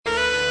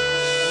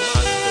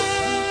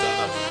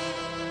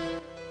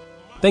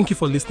Thank you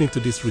for listening to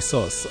this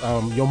resource.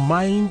 Your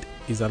mind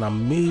is an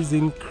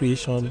amazing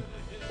creation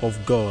of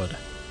God.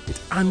 It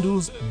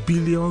handles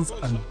billions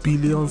and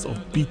billions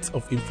of bits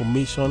of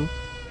information,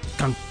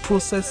 can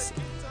process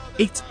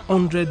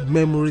 800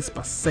 memories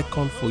per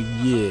second for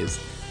years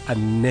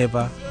and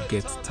never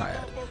gets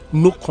tired.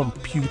 No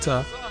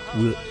computer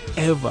will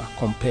ever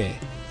compare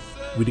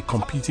with the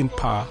computing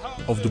power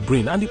of the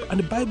brain. And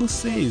the Bible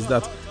says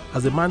that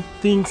as a man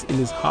thinks in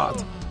his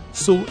heart,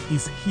 so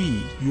is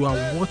he. You are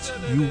what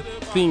you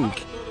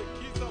think.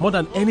 More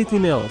than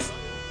anything else,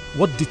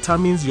 what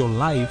determines your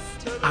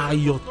life are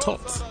your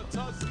thoughts,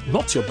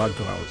 not your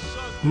background,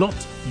 not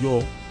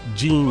your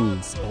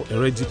genes or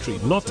hereditary,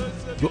 not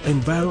your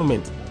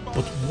environment,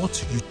 but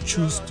what you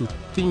choose to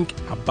think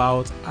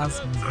about has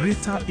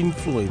greater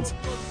influence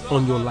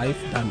on your life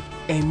than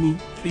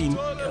anything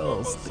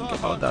else. Think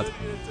about that.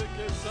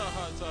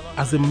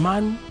 As a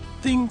man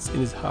thinks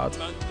in his heart,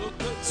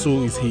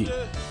 so is he.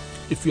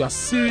 If you are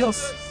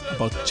serious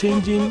about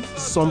changing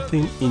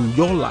something in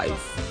your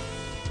life,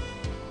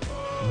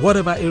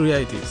 whatever area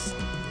it is,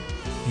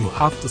 you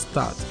have to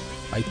start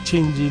by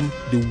changing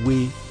the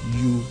way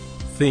you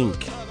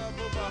think.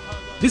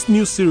 This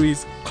new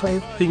series, Clear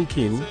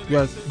Thinking, we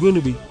are going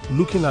to be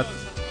looking at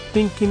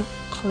thinking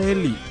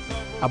clearly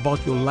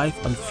about your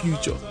life and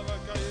future.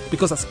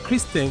 Because as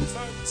Christians,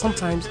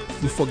 sometimes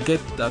we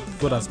forget that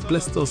God has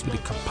blessed us with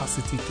the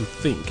capacity to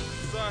think.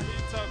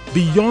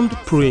 Beyond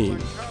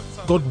praying,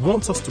 God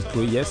wants us to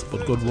pray, yes,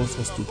 but God wants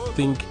us to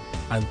think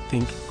and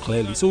think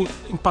clearly. So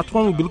in part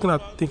 1, we'll be looking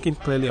at thinking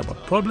clearly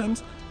about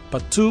problems.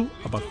 Part 2,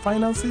 about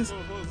finances.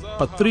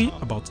 Part 3,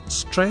 about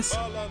stress.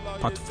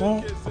 Part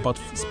 4, about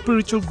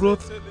spiritual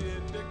growth.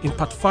 In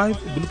part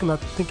 5, we'll be looking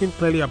at thinking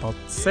clearly about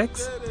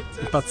sex.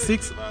 In part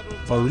 6,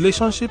 about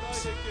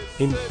relationships.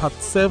 In part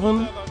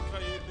 7,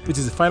 which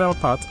is the final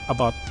part,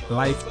 about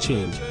life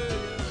change.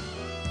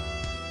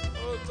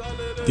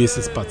 This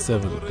is part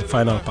 7, the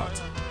final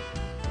part.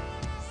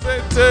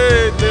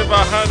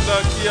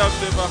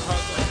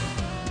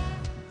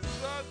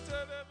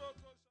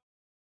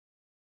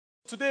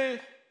 Today,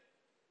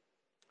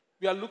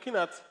 we are looking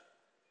at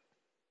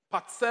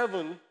part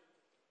 7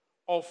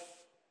 of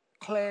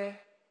clear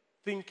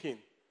thinking.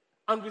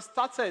 And we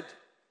started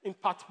in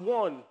part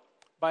 1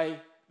 by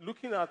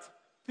looking at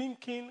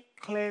thinking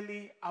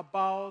clearly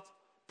about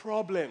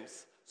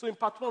problems. So in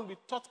part 1, we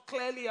thought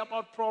clearly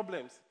about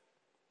problems.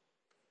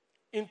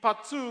 In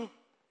part 2,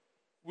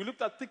 we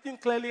looked at thinking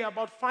clearly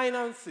about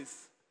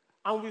finances.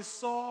 And we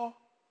saw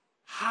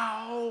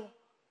how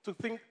to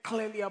think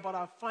clearly about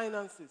our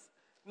finances.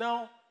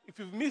 Now, if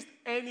you've missed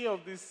any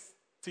of these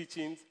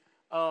teachings,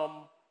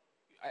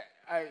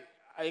 I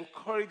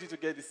encourage you to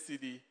get the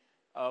CD.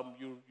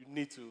 You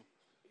need to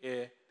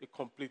hear the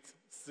complete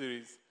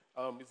series.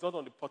 It's not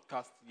on the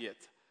podcast yet,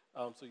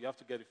 so you have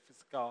to get a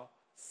physical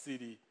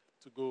CD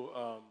to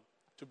go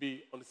to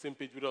be on the same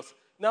page with us.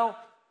 Now,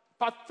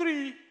 part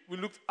 3, we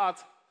looked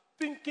at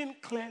thinking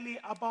clearly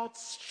about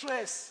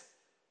stress.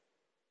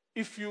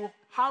 If you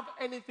have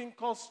anything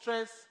called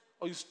stress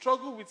or you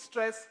struggle with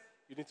stress,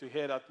 you need to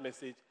hear that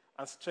message,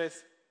 and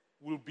stress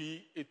will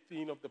be a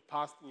thing of the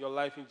past in your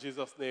life in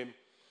Jesus' name.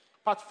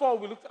 Part 4,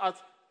 we looked at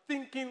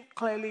thinking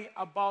clearly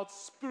about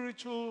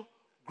spiritual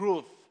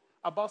growth,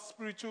 And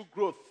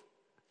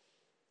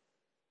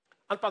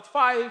part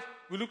 5,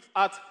 we looked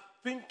at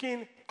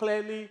thinking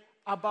clearly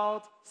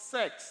about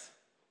sex.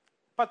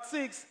 Part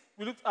 6,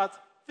 we looked at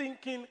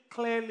thinking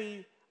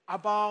clearly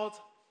about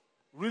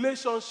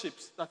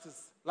relationships. That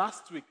is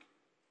last week.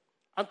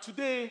 And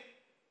today,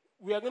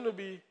 we are going to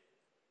be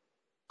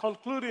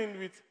concluding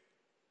with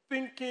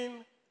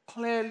thinking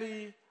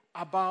clearly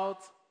about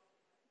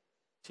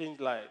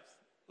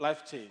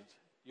life change.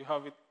 You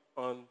have it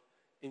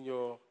in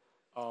your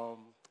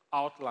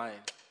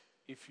outline.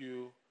 If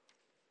you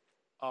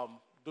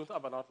don't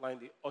have an outline,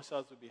 the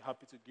ushers will be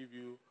happy to give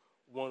you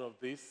one of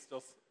these.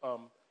 Just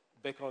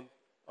beckon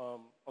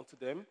onto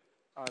them,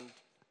 and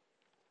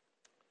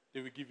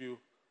they will give you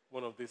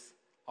one of these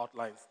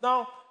outlines.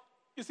 Now,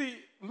 you see,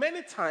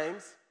 many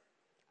times,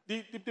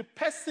 the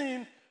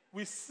person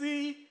we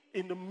see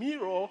in the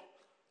mirror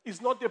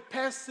is not the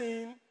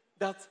person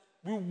that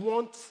we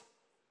want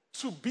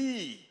to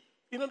be.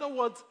 In other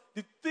words,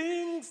 the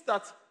things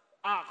that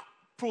are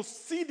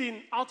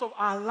proceeding out of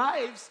our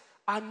lives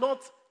are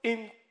not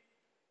in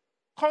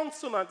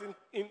consonant,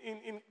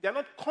 they're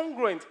not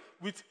congruent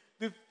with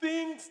the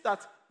things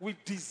that we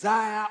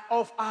desire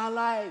of our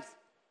lives.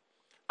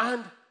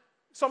 And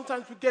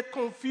sometimes we get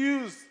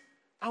confused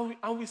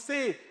and we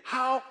say,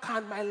 how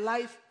can my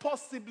life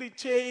possibly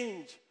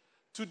change?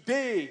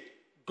 Today,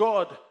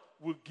 God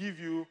will give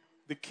you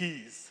the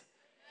keys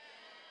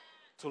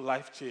to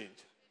life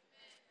change.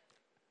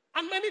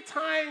 And many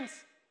times,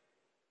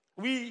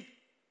 we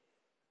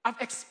have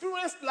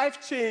experienced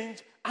life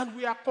change and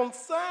we are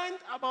concerned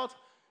about,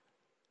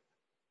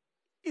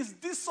 is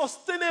this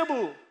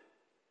sustainable?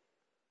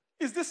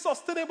 Is this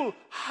sustainable?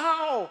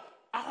 How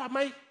am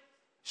I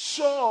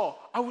sure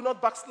I will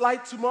not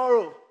backslide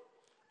tomorrow?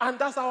 And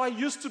that's how I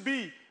used to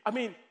be. I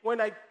mean, when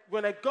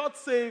I got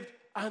saved,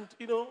 and,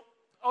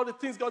 all the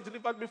things God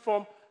delivered me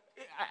from.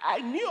 I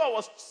knew I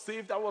was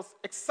saved. I was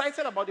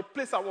excited about the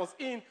place I was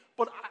in,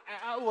 but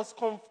I was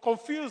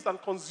confused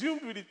and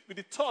consumed with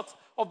the thought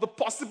of the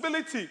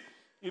possibility,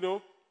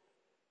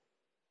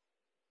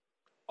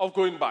 of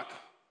going back.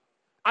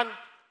 And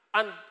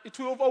it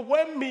will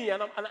overwhelm me,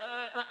 and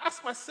I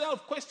ask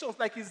myself questions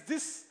like, is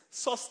this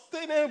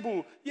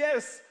sustainable?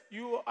 Yes,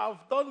 you have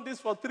done this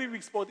for 3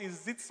 weeks, but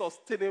is it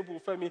sustainable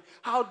for me?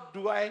 How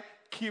do I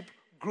keep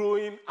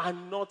growing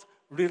and not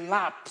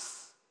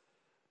relapse?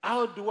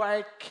 How do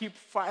I keep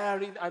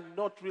firing and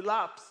not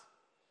relapse?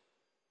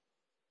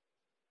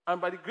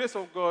 And by the grace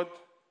of God,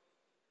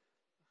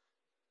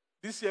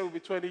 this year will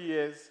be 20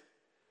 years,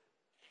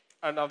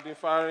 and I've been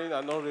firing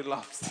and not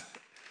relapsed.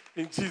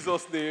 In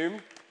Jesus' name.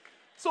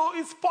 So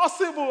it's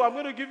possible. I'm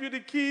going to give you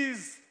the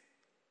keys.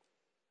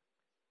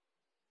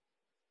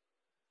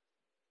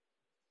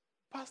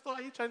 Pastor,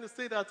 are you trying to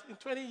say that in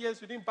 20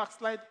 years you didn't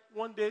backslide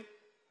one day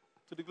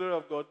to the glory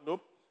of God?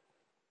 Nope.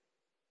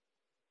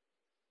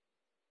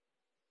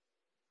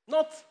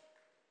 Not,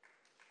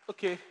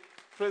 okay,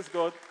 praise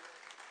God.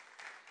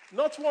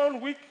 Not 1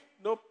 week,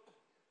 nope.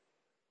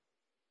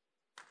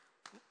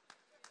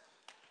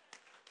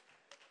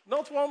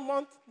 Not 1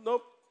 month,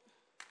 nope.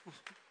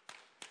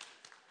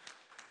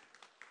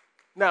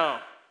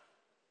 Now,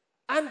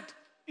 and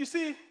you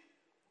see,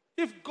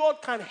 if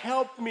God can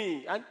help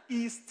me, and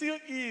He still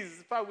is,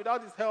 in fact,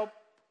 without His help,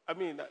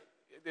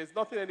 there's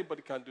nothing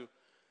anybody can do.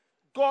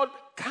 God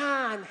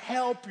can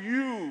help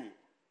you.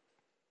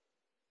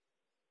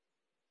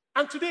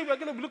 And today we're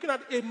going to be looking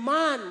at a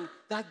man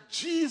that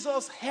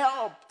Jesus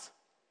helped.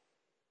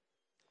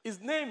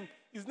 His name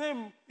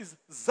is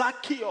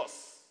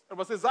Zacchaeus.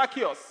 Everybody say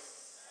Zacchaeus.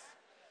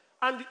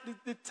 And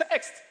the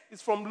text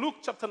is from Luke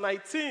chapter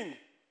 19,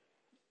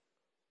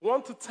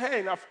 1 to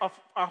 10.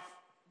 I've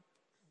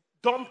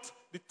dumped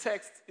the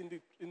text in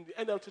the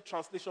NLT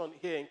translation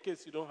here in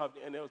case you don't have the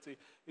NLT.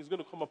 It's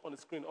going to come up on the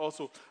screen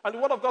also. And the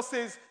Word of God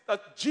says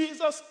that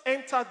Jesus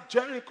entered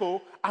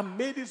Jericho and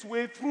made his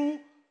way through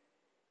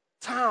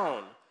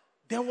town.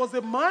 There was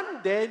a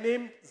man there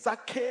named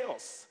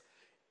Zacchaeus.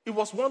 He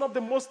was one of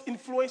the most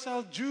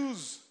influential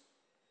Jews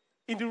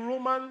in the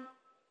Roman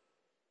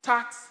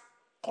tax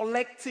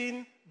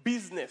collecting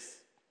business.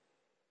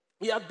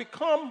 He had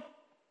become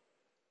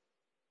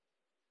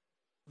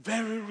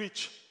very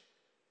rich.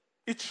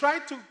 He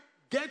tried to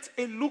get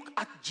a look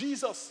at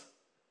Jesus,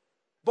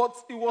 but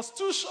it was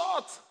too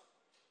short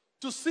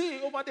to see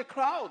over the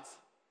crowds.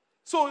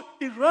 So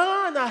he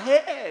ran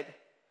ahead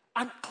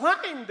and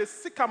climbed the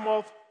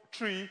sycamore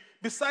tree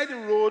beside the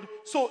road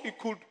so he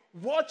could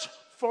watch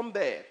from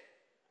there.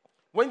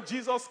 When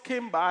Jesus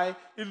came by,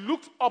 he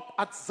looked up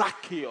at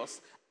Zacchaeus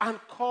and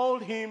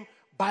called him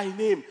by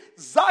name.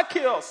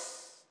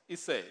 Zacchaeus, he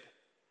said,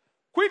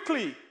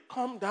 quickly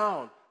come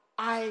down.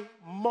 I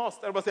must.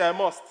 Everybody say, I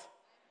must.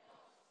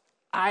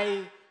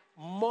 I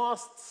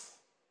must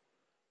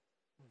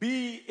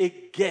be a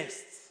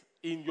guest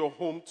in your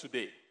home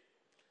today.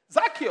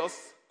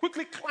 Zacchaeus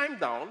quickly climbed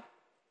down,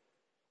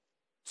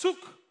 took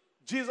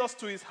Jesus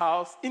to his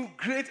house in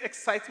great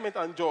excitement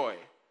and joy.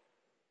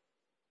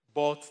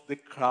 But the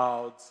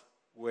crowds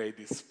were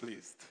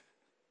displeased.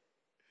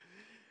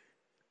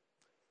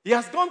 He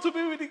has gone to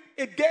be with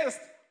a guest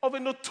of a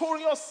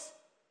notorious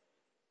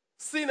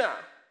sinner.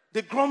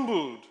 They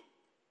grumbled.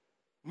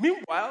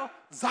 Meanwhile,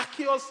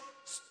 Zacchaeus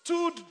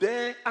stood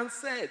there and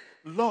said,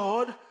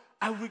 Lord,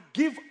 I will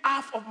give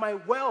half of my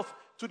wealth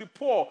to the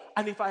poor,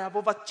 and if I have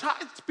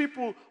overcharged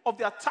people of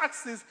their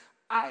taxes,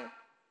 I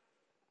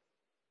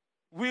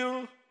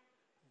will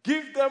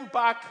give them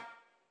back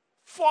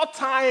 4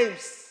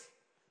 times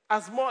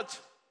as much.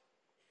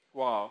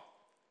 Wow.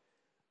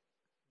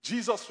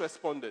 Jesus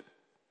responded,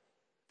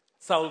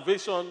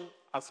 salvation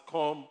has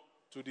come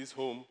to this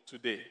home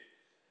today.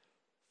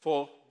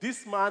 For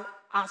this man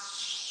has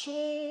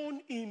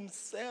shown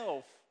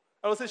himself.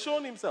 I will say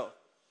shown himself.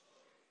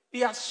 He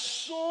has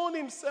shown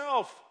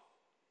himself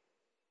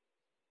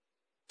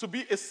to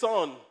be a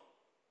son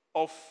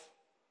of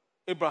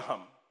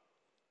Abraham.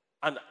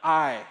 And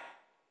I,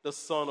 the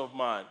Son of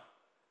Man,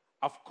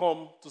 have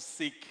come to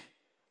seek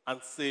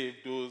and save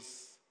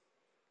those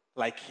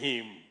like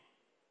him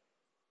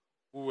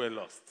who were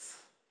lost.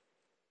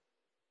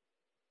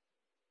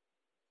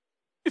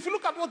 If you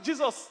look at what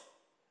Jesus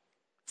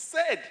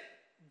said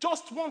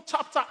just 1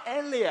 chapter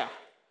earlier,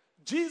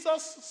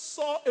 Jesus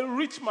saw a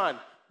rich man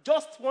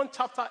just 1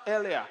 chapter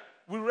earlier.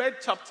 We read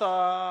chapter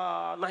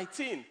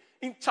 19.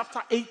 In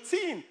chapter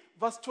 18,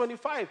 verse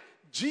 25,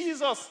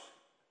 Jesus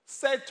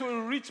said to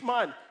a rich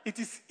man, it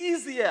is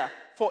easier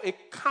for a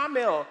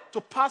camel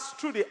to pass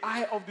through the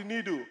eye of the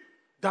needle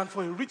than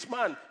for a rich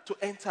man to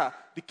enter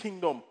the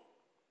kingdom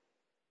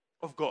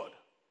of God.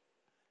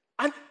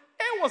 And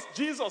here was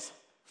Jesus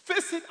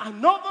facing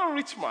another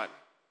rich man.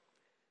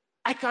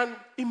 I can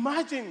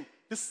imagine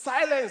the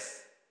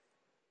silence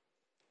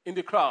in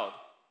the crowd.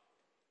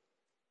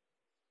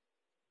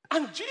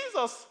 And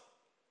Jesus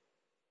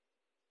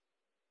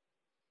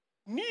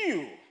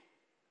knew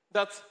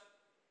that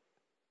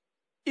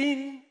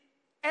in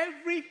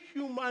every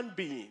human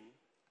being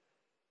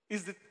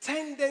is the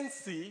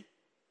tendency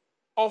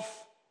of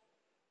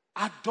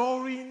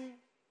adoring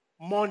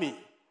money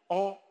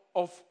or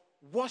of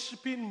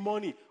worshiping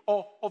money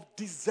or of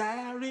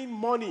desiring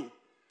money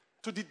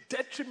to the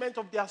detriment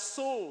of their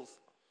souls.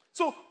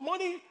 So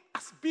money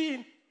has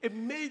been a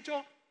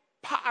major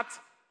part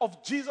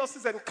of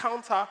Jesus'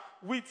 encounter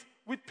with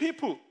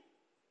people.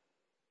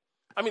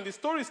 I mean, the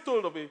story is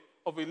told of a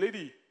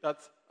lady that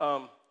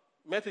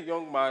met a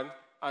young man,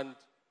 and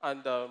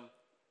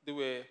they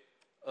were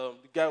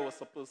the guy was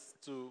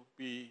supposed to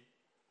be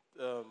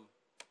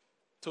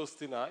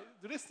toasting her.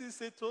 Do they still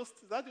say toast?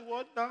 Is that the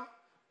word now?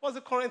 What's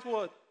the current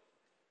word?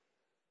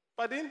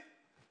 Pardon?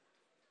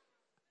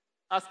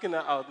 Asking her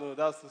out. No,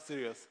 that's too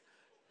serious.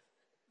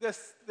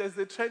 There's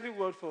a trendy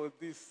word for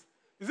this.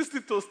 Is this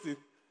still toasting?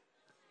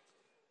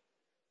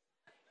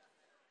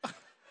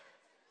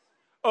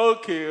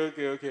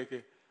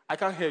 Okay. I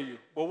can't hear you.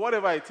 But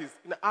whatever it is,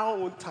 in our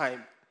own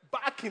time,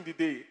 back in the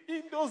day,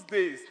 in those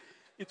days,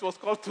 it was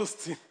called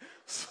toasting.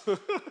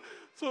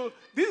 So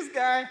this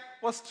guy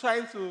was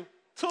trying to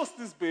toast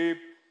this babe,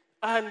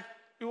 and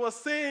he was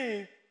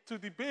saying to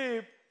the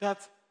babe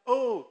that,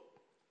 oh,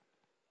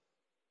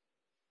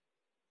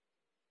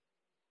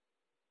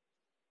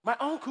 my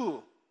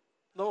uncle,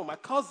 no, my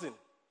cousin,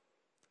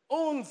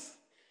 owns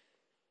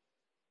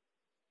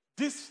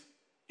this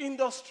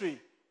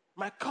industry.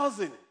 My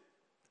cousin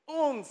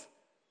owns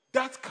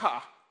that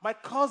car. My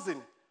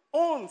cousin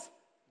owns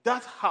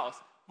that house.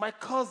 My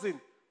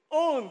cousin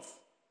owns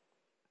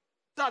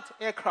that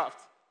aircraft.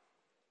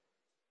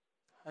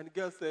 And the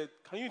girl said,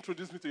 can you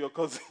introduce me to your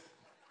cousin?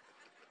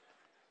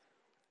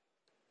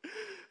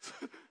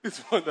 So, this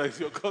one that is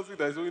your cousin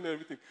that is owning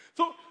everything.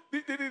 So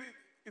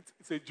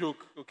it's a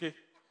joke, okay?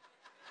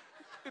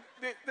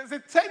 There's a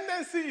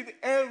tendency in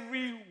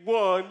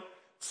everyone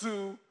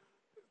to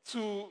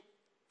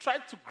try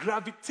to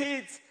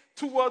gravitate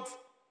towards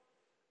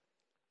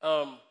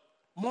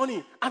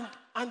money.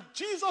 And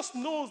Jesus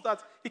knows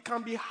that it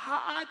can be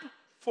hard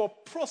for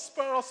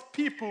prosperous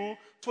people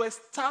to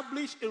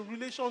establish a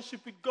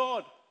relationship with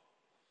God.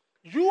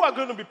 You are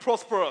going to be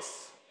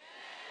prosperous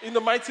in the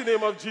mighty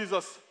name of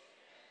Jesus.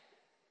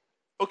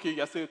 Okay,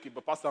 you're saying, okay,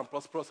 but Pastor, I'm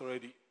prosperous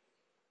already.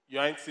 You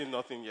ain't seen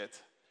nothing yet.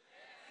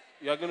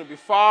 You are going to be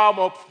far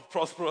more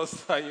prosperous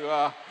than you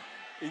are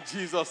in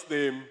Jesus'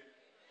 name.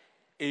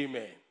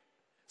 Amen.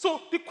 So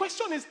the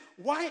question is,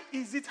 why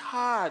is it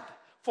hard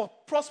for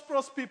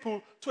prosperous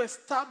people to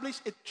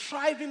establish a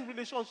thriving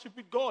relationship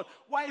with God?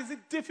 Why is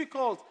it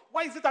difficult?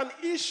 Why is it an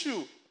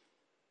issue?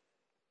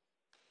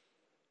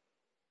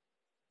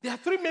 There are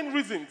three main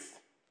reasons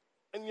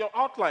in your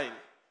outline.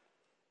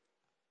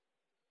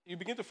 You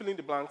begin to fill in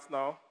the blanks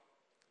now.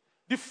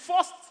 The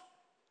first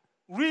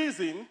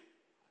reason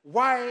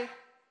why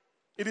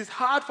it is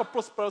hard for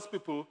prosperous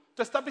people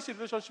to establish a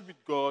relationship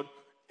with God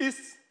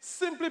is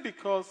simply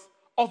because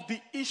of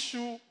the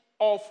issue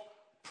of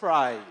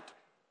pride.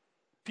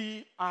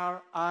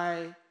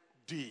 P-R-I-D.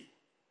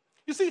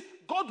 You see,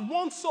 God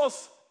wants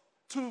us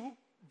to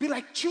be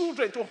like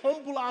children, to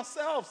humble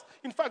ourselves.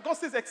 In fact, God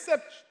says,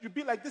 except you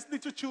be like these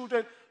little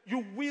children,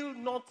 you will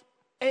not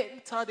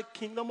enter the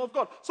kingdom of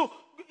God. So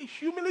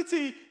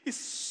humility is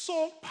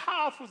so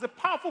powerful. It's a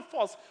powerful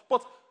force.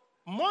 But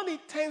money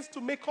tends to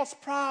make us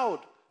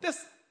proud.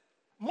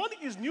 Money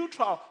is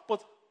neutral,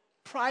 but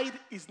pride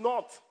is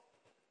not.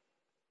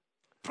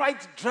 Pride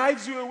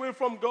drives you away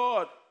from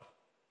God.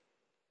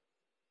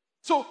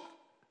 So,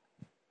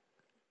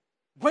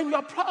 when you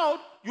are proud,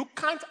 you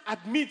can't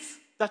admit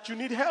that you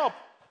need help.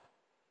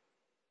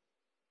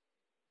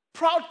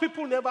 Proud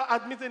people never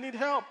admit they need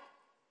help.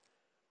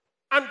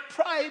 And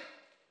pride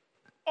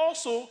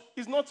also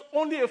is not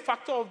only a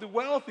factor of the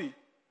wealthy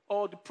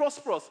or the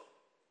prosperous.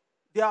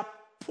 There are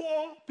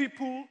poor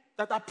people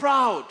that are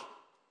proud.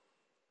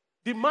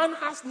 The man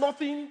has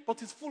nothing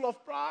but is full of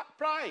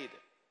pride.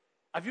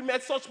 Have you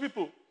met such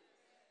people?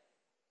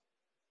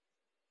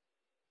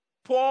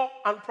 Poor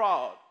and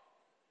proud.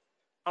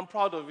 I'm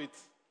proud of it.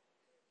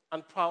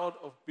 I'm proud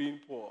of being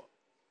poor.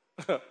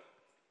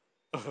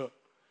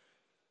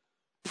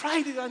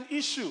 Pride is an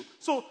issue.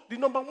 So the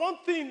number one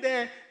thing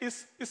there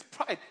is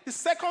pride. The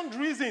second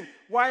reason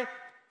why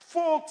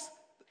folks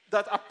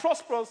that are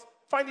prosperous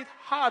find it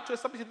hard to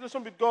establish a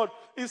relationship with God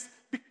is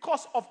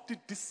because of the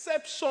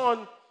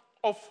deception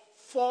of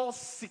false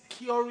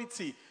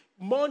security.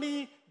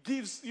 Money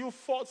gives you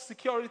false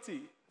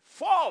security.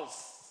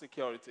 False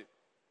security.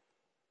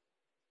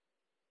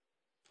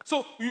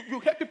 So you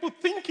hear people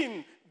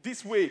thinking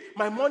this way: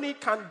 my money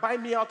can buy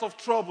me out of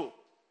trouble.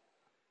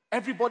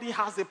 Everybody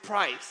has a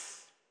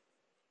price.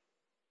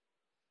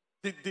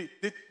 They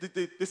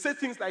say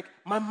things like,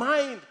 my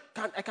mind,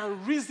 I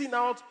can reason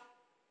out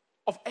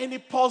of any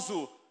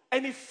puzzle,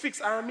 any fix.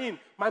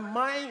 My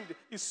mind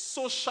is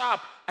so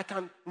sharp, I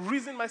can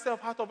reason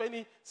myself out of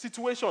any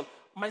situation.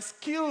 My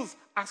skills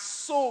are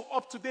so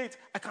up to date,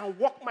 I can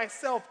walk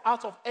myself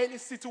out of any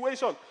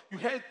situation. You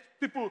hear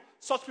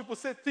such people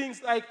say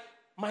things like,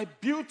 my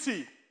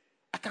beauty,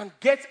 I can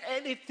get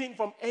anything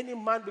from any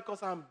man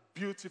because I'm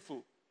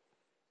beautiful.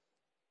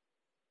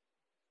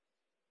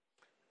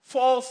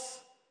 false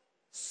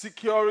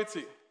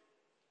security.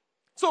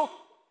 So,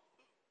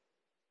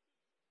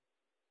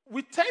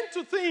 we tend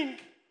to think,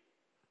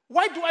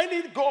 why do I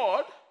need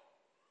God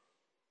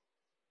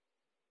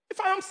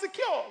if I am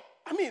secure?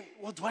 I mean,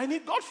 what do I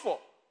need God for?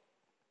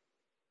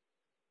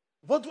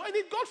 What do I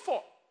need God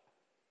for?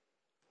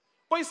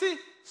 But you see,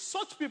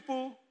 such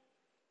people,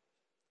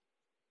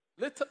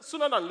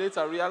 sooner than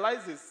later,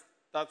 realizes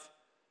that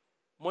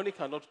money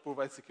cannot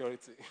provide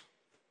security.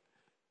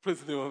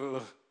 Praise the name of the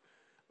Lord.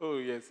 Oh,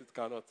 yes, it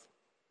cannot.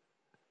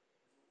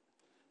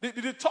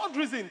 The third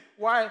reason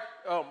why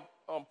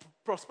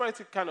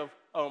prosperity kind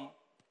of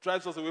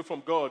drives us away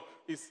from God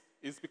is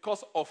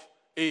because of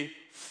a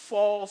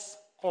false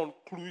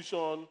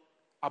conclusion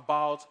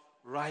about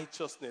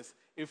righteousness.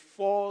 A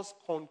false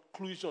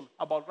conclusion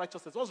about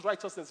righteousness. What's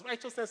righteousness?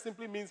 Righteousness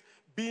simply means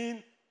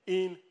being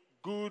in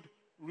good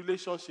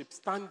relationship,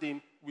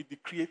 standing with the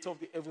creator of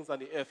the heavens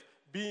and the earth,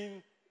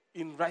 being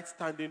in right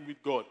standing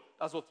with God.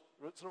 That's what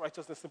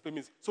righteousness simply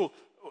means. So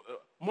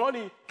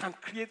money can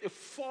create a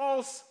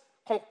false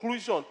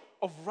conclusion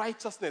of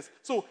righteousness.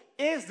 So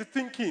here's the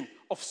thinking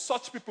of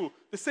such people.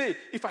 They say,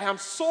 if I am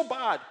so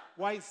bad,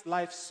 why is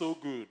life so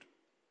good?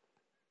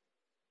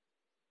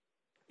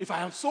 If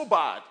I am so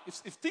bad,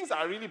 if things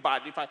are really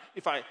bad,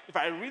 if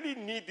I really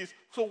need this,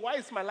 so why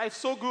is my life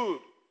so good?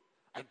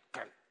 I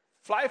can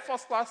fly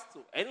first class to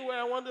anywhere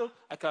I want to.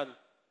 I can,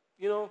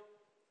 if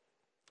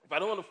I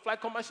don't want to fly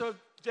commercial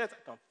jets,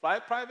 I can fly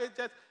private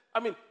jets.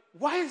 I mean,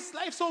 why is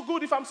life so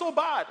good if I'm so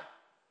bad?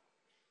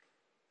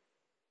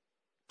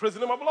 Praise the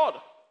name of the Lord.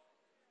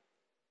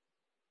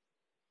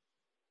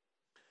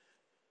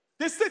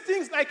 They say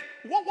things like,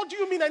 what do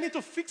you mean I need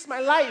to fix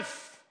my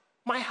life?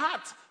 My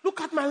heart.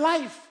 Look at my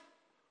life.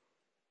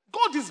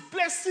 God is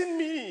blessing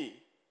me.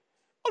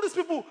 All these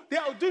people, they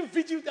are doing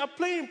vigil, they are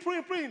praying.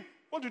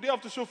 What do they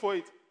have to show for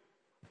it?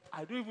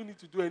 I don't even need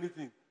to do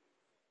anything.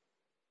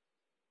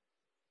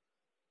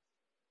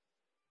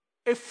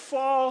 A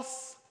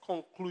false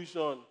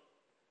conclusion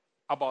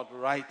about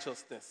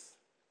righteousness.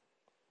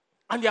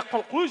 And their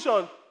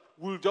conclusion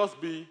will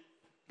just be,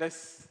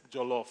 let's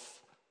jollof.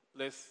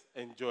 Let's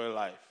enjoy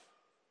life.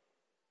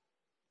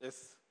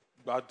 Let's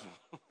badu.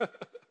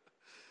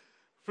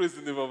 Praise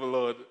the name of the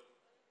Lord.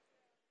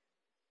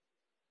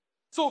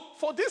 So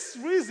for these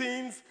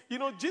reasons,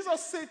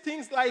 Jesus said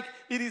things like,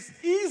 it is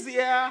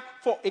easier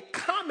for a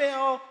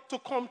camel to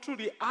come through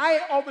the eye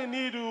of a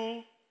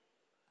needle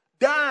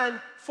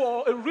than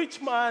for a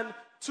rich man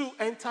to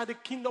enter the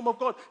kingdom of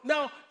God.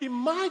 Now,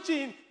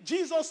 imagine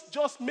Jesus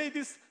just made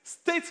this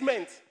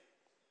statement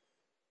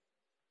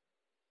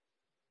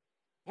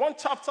one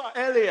chapter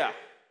earlier.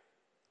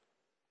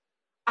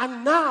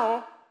 And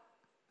now,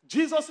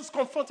 Jesus is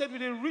confronted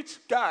with a rich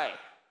guy.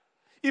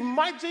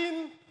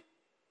 Imagine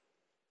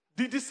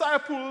the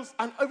disciples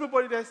and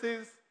everybody that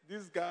says,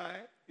 this guy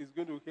is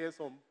going to hear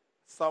some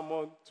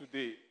sermon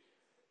today.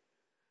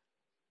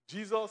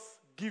 Jesus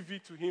give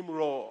it to him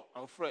raw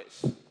and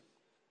fresh.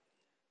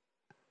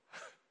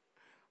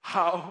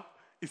 How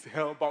is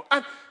hell bound?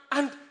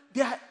 And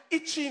they are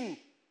itching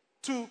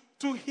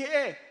to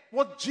hear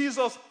what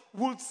Jesus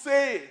would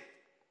say.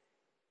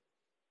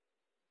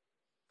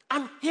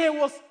 And here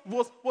was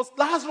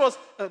Lazarus,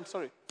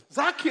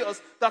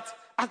 Zacchaeus, that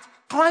had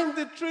climbed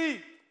the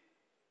tree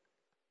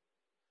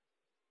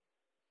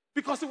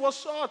because it was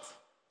short,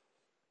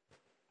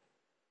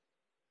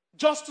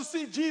 just to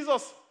see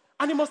Jesus.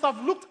 And he must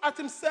have looked at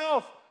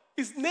himself.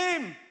 His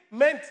name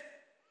meant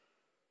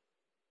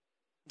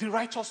the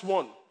righteous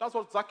one. That's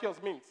what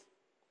Zacchaeus means.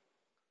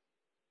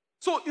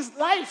 So his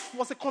life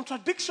was a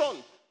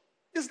contradiction.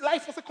 His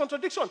life was a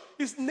contradiction.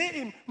 His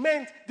name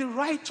meant the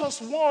righteous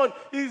one.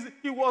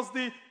 He was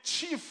the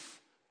chief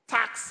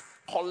tax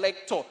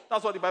collector.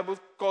 That's what the Bible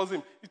calls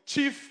him, the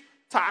chief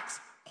tax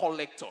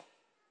collector.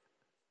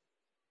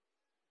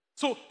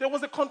 So there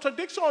was a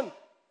contradiction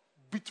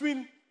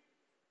between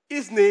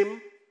his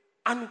name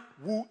and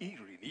who he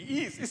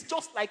really is. It's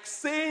just like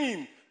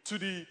saying to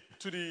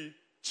the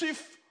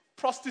chief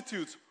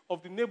prostitute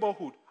of the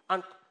neighborhood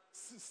and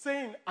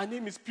saying her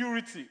name is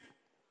Purity.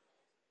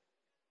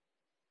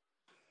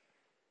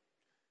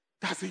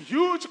 That's a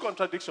huge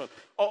contradiction.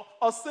 Or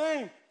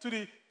saying to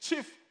the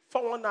chief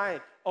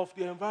 419 of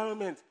the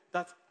environment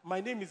that my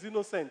name is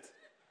Innocent.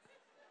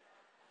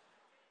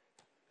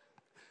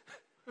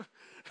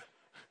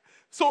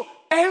 So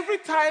every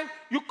time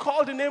you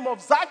call the name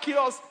of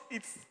Zacchaeus,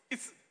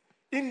 it's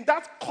in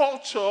that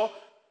culture,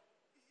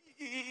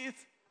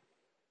 it's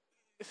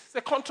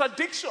a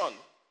contradiction.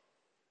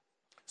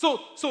 So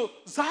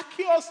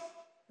Zacchaeus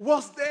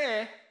was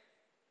there.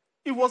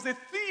 He was a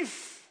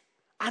thief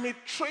and a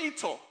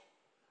traitor.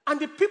 And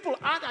the people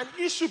had an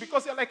issue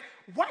because they're like,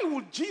 why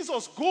would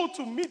Jesus go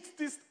to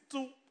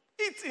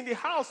eat in the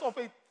house of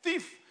a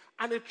thief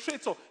and a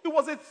traitor? He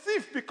was a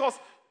thief because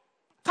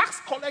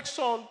tax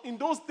collection in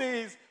those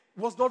days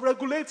was not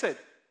regulated.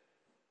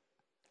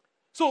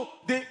 So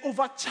they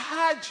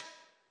overcharge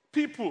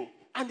people,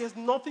 and there's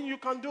nothing you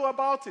can do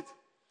about it.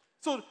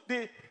 So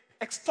they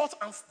extort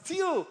and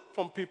steal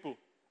from people.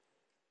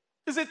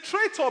 He's a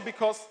traitor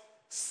because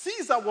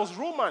Caesar was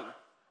Roman,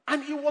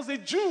 and he was a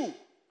Jew.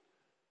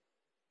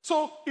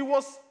 So he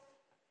was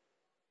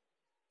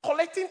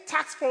collecting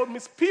tax from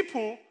his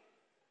people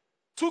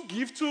to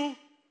give to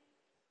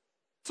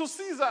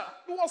Caesar.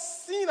 He was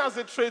seen as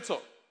a traitor.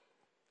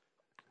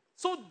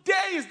 So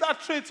there is that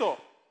traitor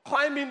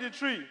climbing the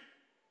tree.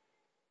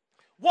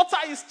 What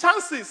are his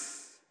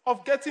chances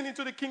of getting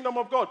into the kingdom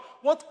of God?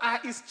 What are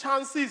his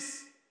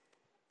chances?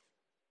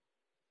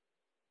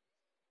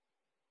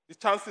 The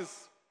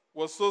chances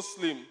were so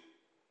slim.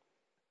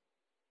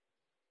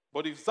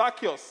 But if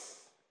Zacchaeus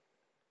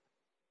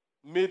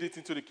made it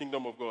into the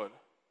kingdom of God,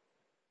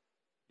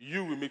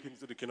 you will make it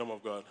into the kingdom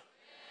of God.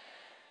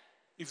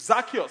 If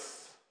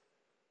Zacchaeus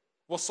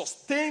was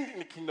sustained in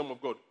the kingdom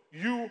of God,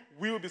 you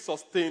will be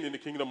sustained in the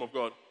kingdom of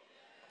God.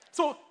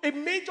 So a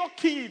major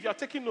key, if you are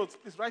taking notes,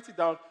 please write it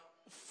down,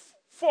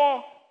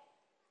 for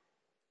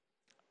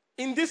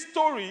in this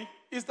story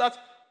is that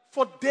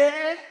for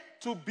there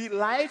to be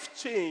life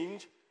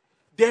change,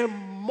 there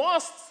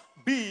must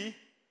be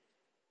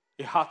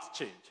a heart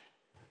change.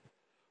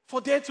 For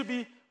there to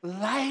be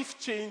life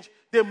change,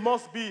 there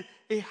must be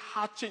a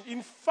heart change.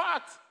 In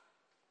fact,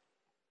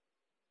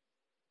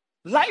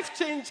 life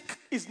change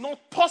is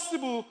not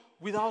possible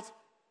without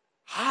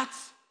heart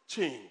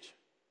change.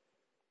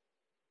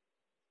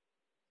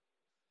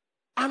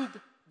 And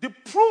the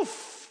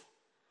proof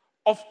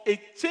of a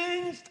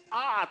changed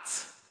heart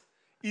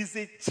is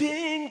a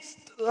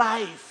changed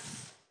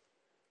life.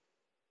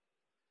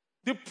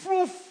 The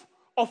proof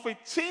of a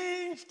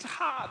changed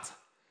heart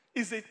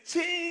is a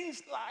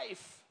changed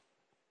life.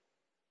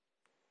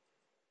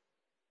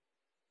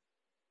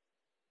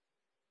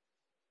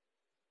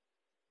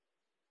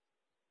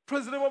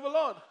 Praise the name of the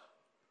Lord.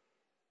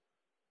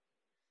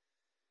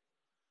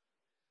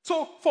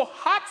 So for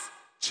heart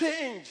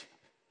change,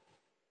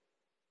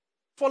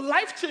 for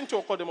life change to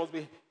occur, there must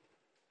be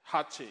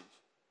heart change.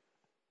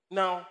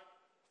 Now,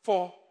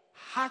 for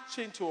heart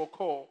change to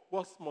occur,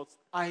 what must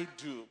I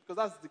do?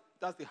 Because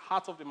that's the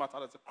heart of the matter,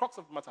 that's the crux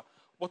of the matter.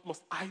 What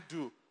must I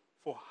do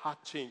for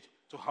heart change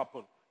to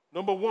happen?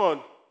 Number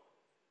one,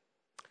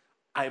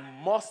 I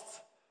must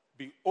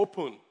be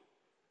open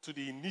to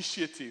the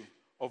initiative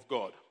of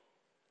God.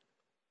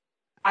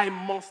 I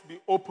must be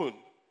open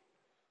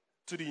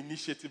to the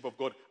initiative of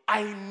God.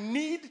 I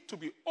need to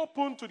be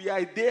open to the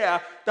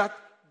idea that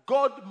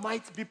God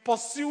might be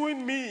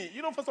pursuing me.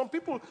 For some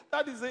people,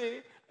 that is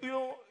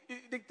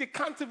they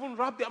can't even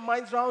wrap their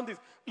minds around it.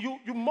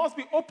 You must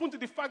be open to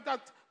the fact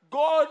that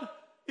God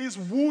is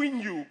wooing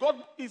you. God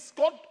is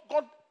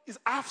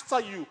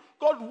after you.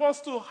 God wants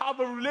to have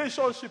a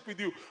relationship with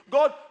you.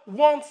 God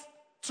wants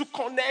to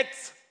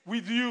connect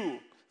with you.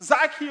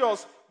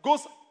 Zacchaeus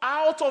goes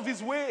out of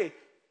his way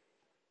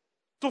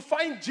to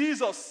find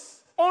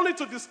Jesus, only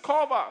to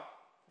discover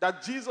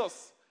that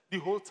Jesus, the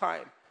whole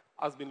time,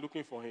 has been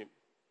looking for him.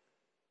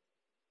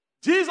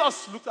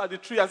 Jesus looked at the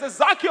tree and said,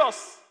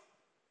 Zacchaeus,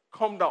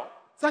 come down.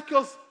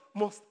 Zacchaeus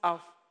must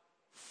have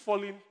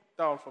fallen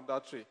down from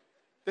that tree.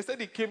 They said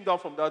he came down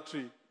from that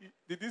tree.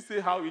 They didn't say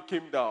how he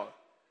came down.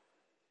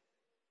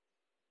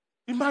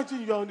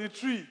 Imagine you are on a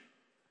tree.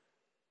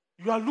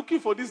 You are looking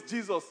for this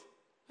Jesus,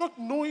 not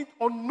knowing,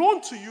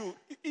 unknown to you.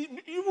 He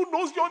even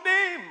knows your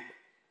name.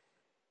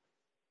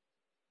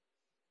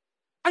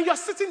 And you're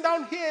sitting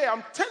down here.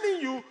 I'm telling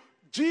you,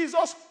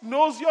 Jesus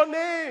knows your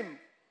name.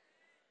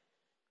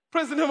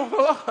 Praise the name of the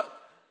Lord.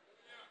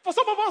 For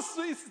some of us,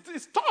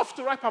 it's tough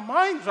to wrap our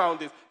minds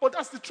around it. But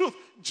that's the truth.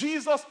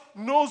 Jesus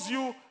knows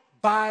you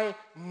by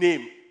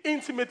name,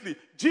 intimately.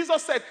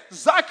 Jesus said,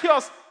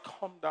 Zacchaeus,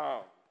 come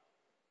down.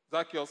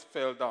 Zacchaeus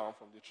fell down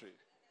from the tree.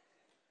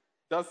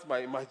 That's my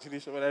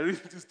imagination. When I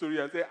read this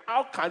story, I say,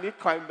 how can he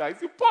climb down?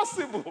 It's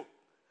impossible.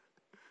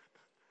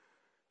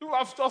 You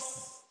have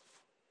just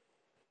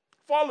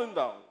fallen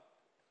down.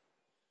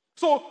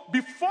 So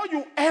before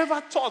you ever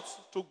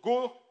thought to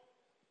go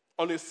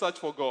on a search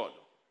for God,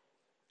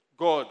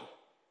 God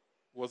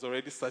was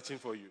already searching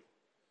for you.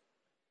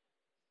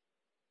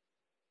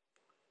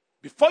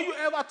 Before you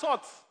ever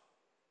thought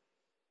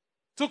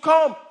to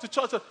come to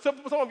church, some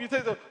of you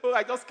say, oh,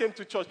 I just came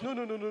to church.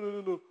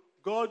 No.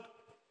 God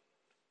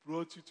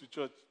brought you to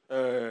church.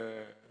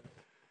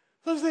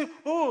 Some say,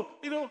 oh,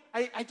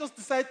 I just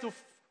decided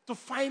to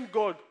find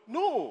God.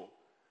 No.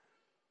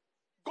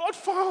 God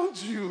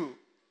found you.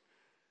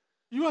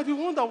 You are the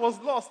one that was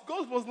lost.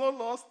 God was not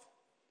lost.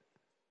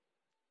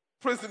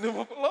 Praise the name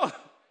of the Lord.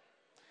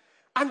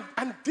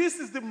 And this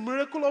is the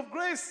miracle of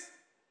grace.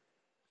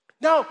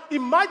 Now,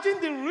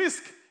 imagine the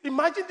risk.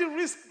 Imagine the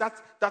risk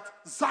that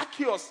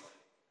Zacchaeus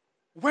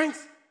went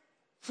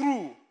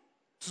through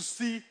to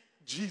see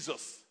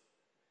Jesus.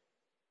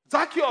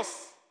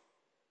 Zacchaeus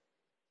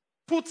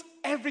put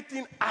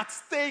everything at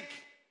stake.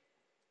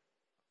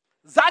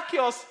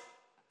 Zacchaeus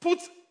put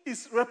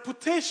his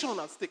reputation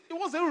at stake. He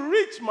was a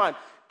rich man.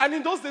 And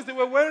in those days, they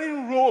were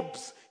wearing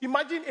robes.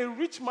 Imagine a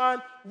rich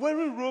man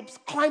wearing robes,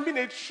 climbing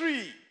a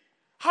tree.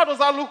 How does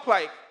that look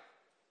like?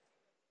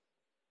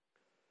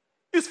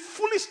 His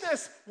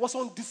foolishness was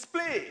on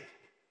display.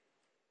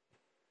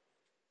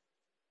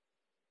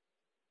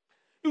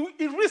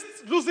 He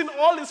risked losing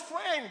all his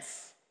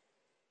friends.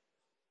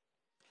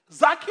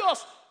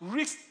 Zacchaeus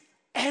risked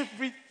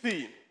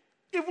everything,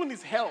 even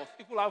his health.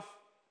 He could have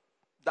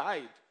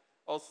died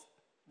or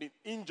been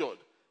injured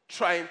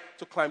trying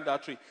to climb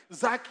that tree.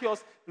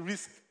 Zacchaeus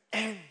risked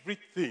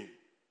everything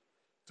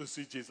to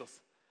see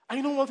Jesus. And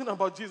you know one thing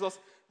about Jesus?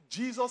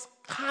 Jesus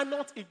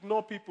cannot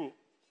ignore people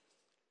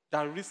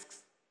that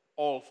risks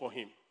all for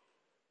him.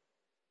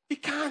 He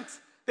can't.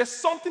 There's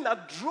something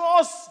that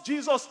draws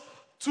Jesus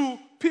to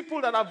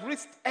people that have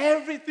risked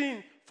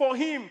everything for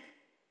him.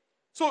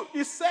 So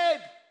he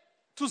said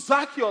to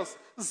Zacchaeus,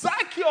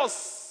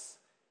 Zacchaeus,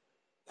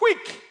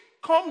 quick,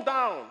 come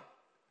down.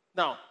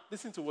 Now,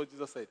 listen to what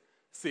Jesus said.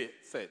 Said,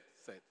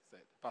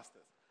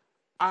 pastors.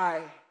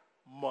 I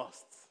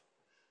must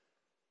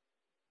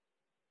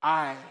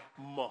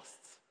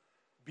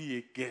be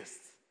a guest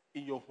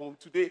in your home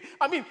today.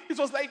 I mean, it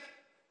was like,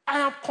 I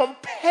am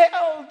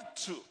compelled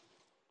to.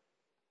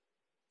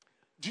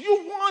 Do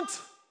you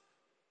want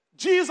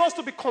Jesus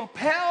to be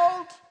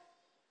compelled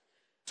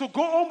to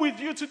go home with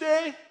you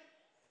today?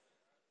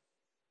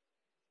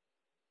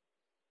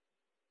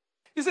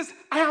 He says,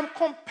 I am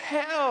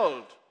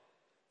compelled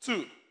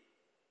to.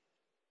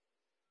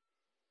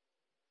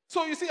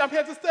 So you see, I'm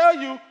here to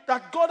tell you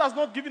that God has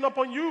not given up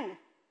on you.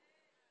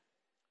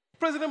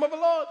 Praise the name of the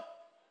Lord.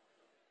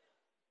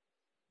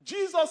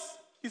 Jesus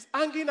is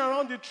hanging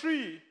around the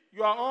tree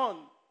you are on.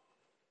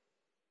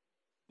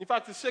 In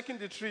fact, he's shaking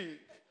the tree.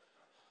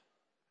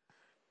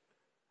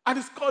 And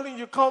he's calling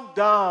you, come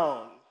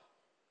down.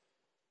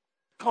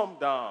 Come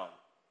down.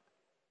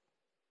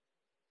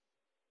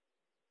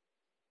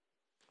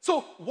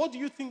 So, what do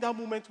you think that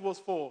moment was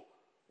for?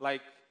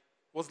 Like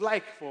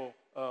for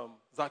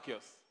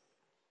Zacchaeus?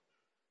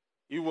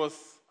 He was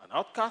an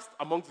outcast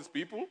amongst his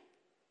people.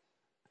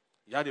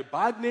 He had a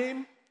bad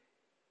name.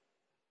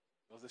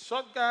 He was a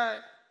short guy.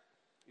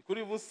 He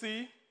couldn't even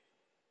see.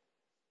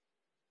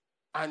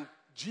 And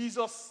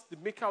Jesus, the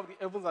maker of the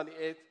heavens and the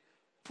earth,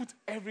 put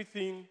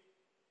everything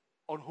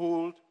on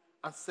hold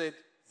and said,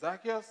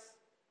 Zacchaeus,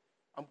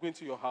 I'm going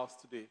to your house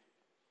today.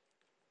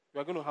 We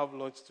are going to have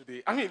lunch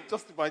today. I mean,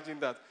 just imagine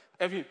that.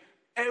 I mean,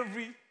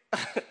 every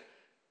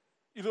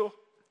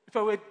if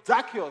I were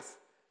Zacchaeus,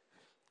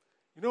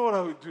 you know what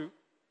I would do?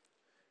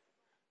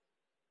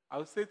 I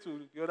would say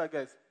to the other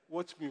guys,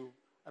 watch me,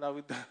 and I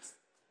will dance.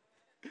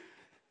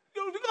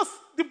 Because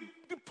the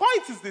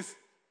point is this.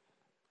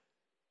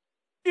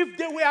 If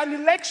there were an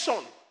election,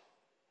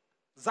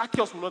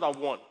 Zacchaeus would not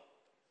have won.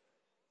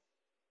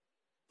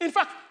 In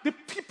fact, the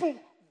people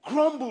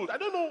grumbled. I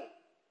don't know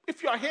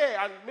if you are here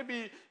and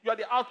maybe you are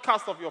the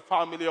outcast of your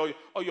family or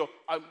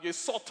you're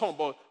sort-of,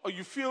 or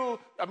you feel,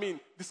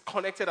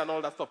 disconnected and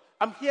all that stuff.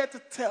 I'm here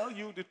to tell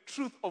you the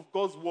truth of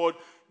God's word.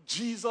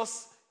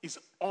 Jesus is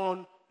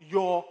on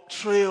your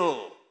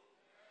trail.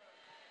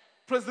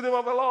 Praise the name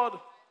of the Lord.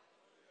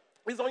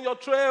 He's on your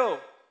trail.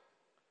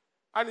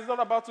 And he's not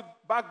about to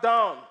back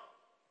down.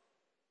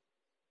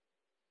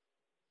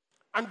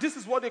 And this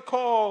is what they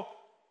call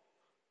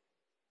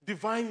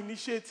divine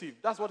initiative.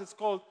 That's what it's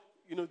called,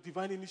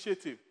 divine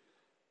initiative.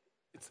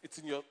 It's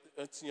in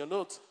your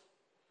notes.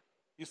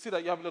 You see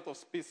that you have a lot of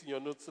space in your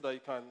notes so that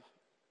you can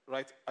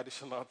write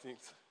additional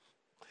things.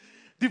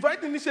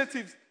 Divine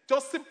initiative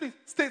just simply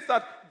states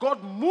that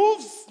God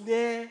moves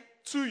near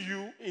to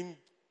you in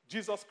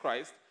Jesus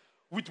Christ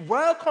with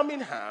welcoming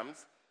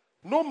hands,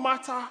 no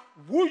matter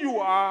who you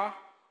are,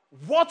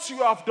 what you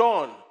have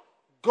done.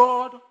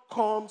 God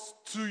comes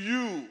to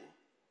you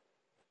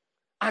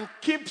and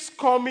keeps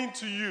coming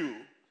to you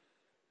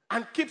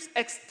and keeps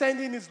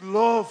extending his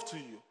love to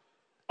you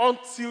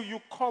until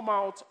you come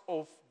out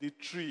of the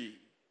tree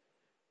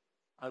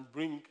and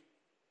bring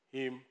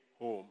him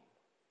home.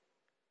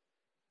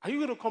 Are you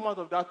going to come out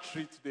of that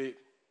tree today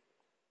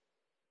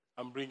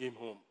and bring him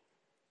home?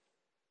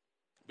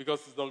 Because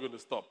it's not going to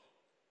stop.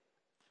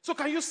 So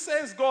can you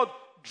sense God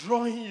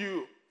drawing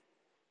you?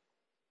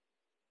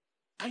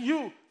 Can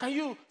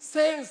you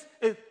sense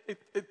a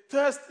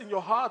thirst in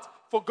your heart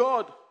for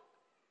God?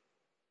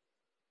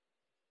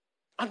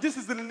 And this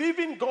is the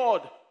living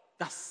God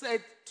that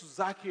said to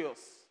Zacchaeus,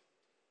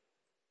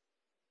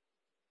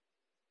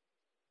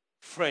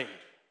 friend,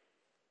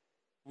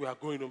 we are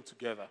going home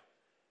together.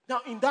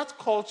 Now, in that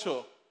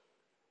culture,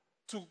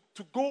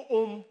 to go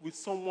home with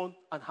someone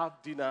and have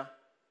dinner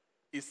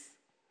is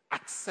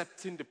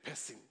accepting the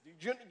person.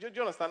 Do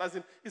you understand? As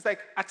in, it's like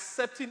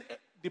accepting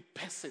the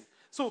person.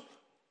 So,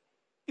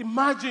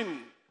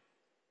 imagine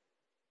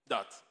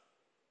that.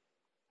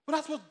 But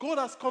that's what God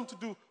has come to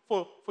do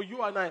for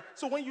you and I.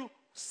 So when you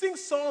sing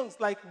songs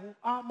like, who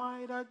am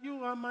I that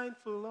you are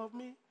mindful of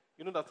me?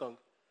 You know that song?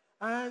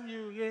 And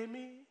you hear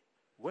me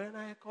when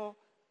I call.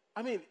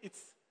 I mean,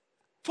 it's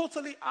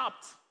totally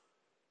apt.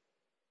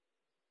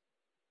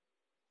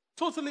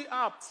 Totally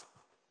apt.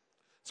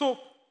 So,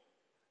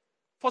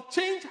 for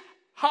change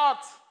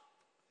heart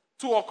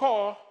to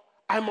occur,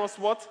 I must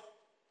what?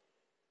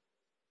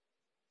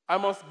 I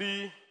must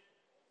be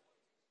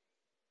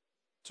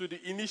to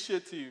the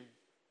initiative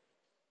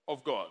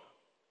of God.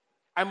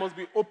 I must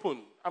be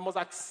open. I must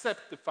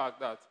accept the fact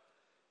that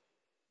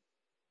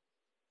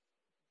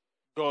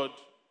God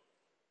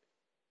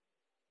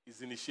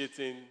is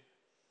initiating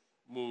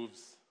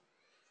moves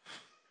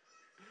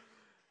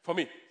for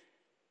me.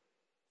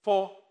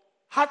 For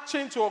heart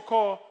change to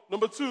occur,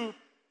 number 2,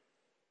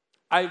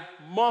 I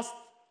must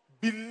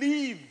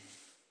believe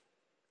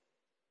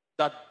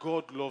that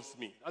God loves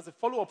me. As a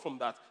follow-up from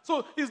that.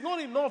 So it's not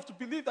enough to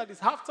believe that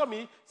He's after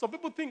me. Some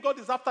people think God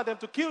is after them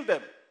to kill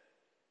them.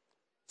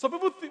 Some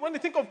people, when they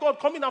think of God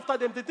coming after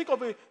them, they think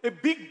of a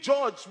big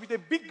judge with a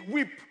big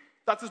whip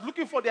that is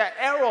looking for their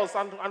errors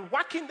and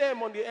whacking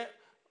them on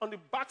the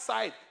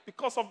backside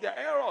because of their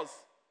errors.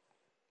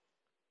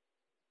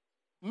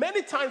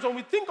 Many times when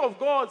we think of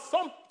God,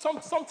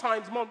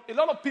 sometimes a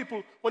lot of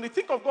people, when they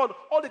think of God,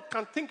 all they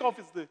can think of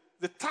is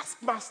the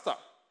taskmaster.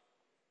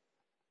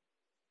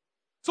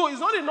 So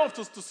it's not enough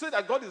to say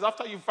that God is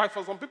after you. In fact,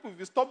 for some people, if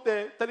you stop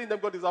there telling them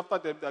God is after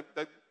them,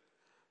 that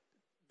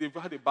they've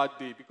had a bad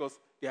day because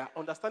their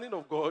understanding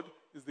of God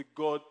is the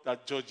God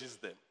that judges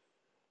them.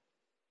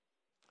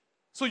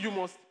 So you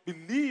must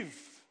believe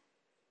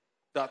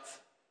that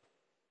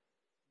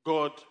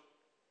God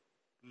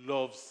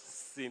loves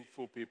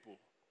sinful people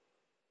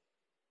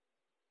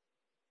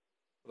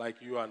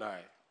like you and I.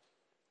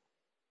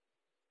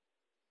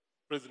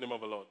 Praise the name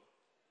of the Lord.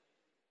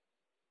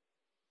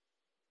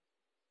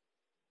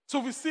 So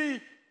we see,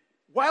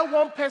 while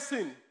one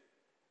person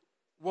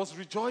was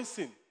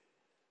rejoicing,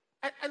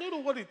 I don't know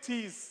what it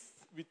is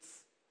with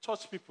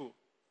church people,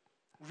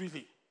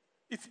 really.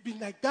 It's been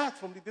like that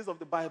from the days of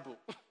the Bible.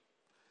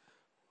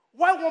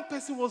 While one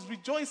person was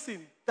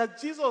rejoicing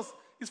that Jesus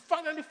is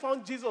finally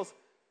found Jesus,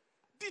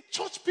 the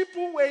church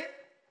people were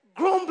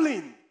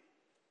grumbling.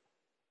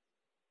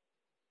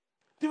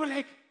 They were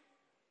like,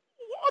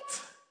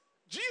 what?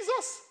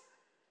 Jesus?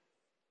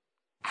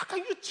 How can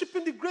you chip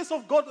in the grace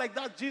of God like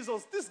that,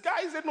 Jesus? This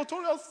guy is a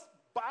notorious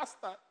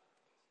bastard.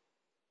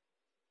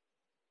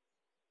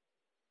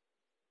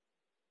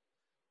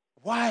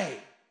 Why?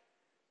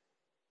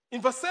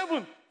 In verse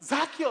 7,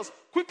 Zacchaeus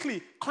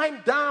quickly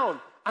climbed down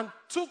and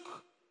took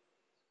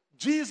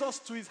Jesus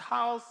to his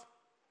house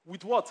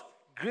with what?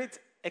 Great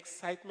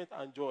excitement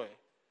and joy.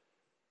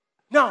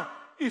 Now,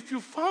 if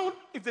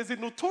there's a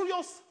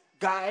notorious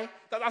guy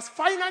that has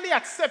finally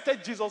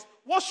accepted Jesus,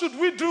 what should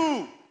we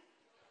do?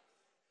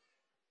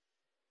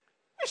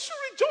 We should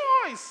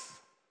rejoice.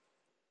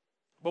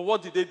 But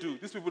what did they do?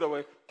 These people that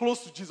were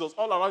close to Jesus,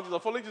 all around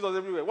Jesus, following Jesus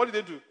everywhere, what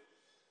did they do?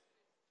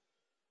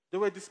 They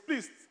were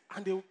displeased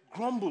and they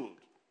grumbled.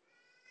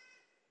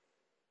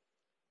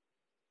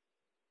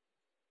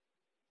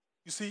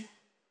 You see,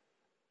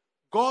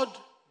 God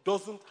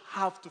doesn't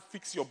have to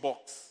fix your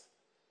box.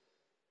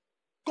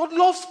 God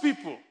loves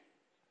people.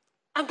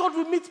 And God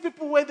will meet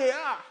people where they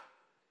are.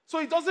 So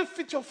it doesn't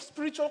fit your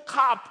spiritual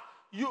cap.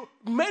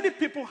 Many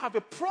people have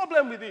a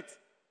problem with it.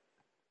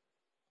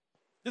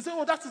 They say,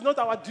 oh, that is not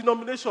our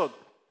denomination.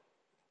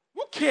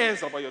 Who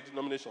cares about your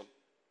denomination?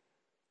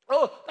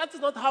 Oh, that is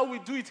not how we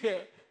do it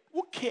here.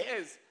 Who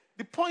cares?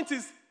 The point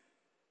is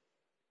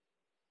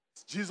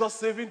Jesus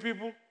saving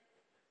people?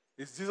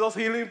 Is Jesus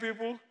healing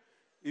people?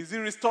 Is He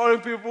restoring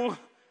people?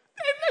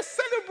 Then let's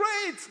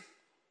celebrate.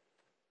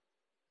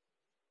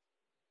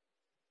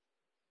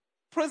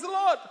 Praise the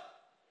Lord.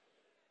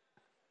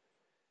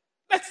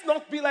 Let's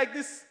not be like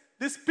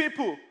these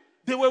people.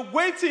 They were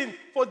waiting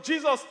for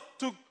Jesus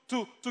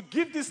to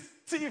give this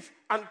thief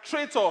and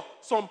traitor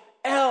some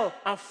hell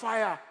and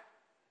fire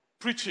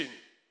preaching,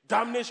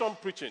 damnation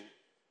preaching.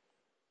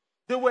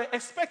 They were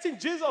expecting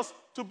Jesus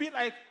to be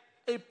like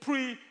a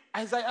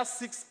pre-Isaiah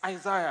 6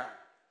 Isaiah.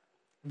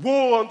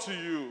 Woe unto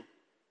you.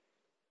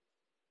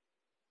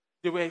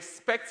 They were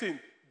expecting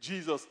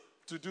Jesus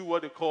to do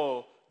what they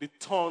call the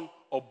turn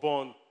or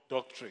burn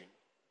doctrine.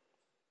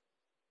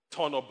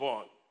 Turn or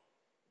burn.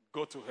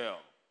 Go to hell.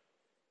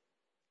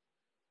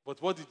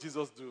 But what did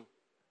Jesus do?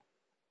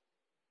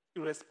 He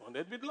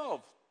responded with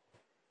love.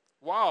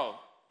 Wow.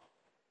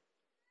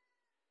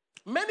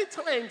 Many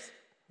times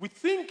we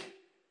think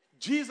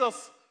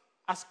Jesus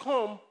has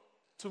come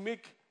to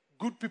make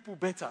good people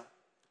better.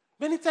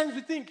 Many times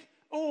we think,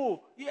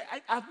 oh, yeah,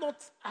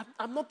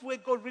 I'm not where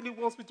God really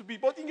wants me to be.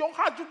 But in your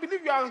heart, you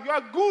believe you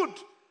are good.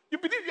 You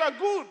believe you are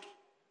good.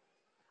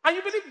 And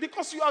you believe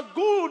because you are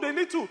good a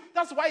little,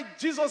 that's why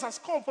Jesus has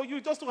come for you,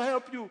 just to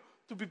help you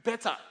to be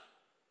better.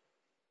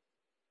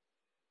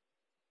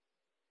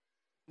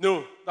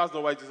 No, that's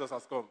not why Jesus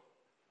has come.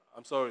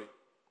 I'm sorry.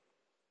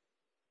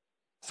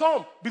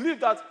 Some believe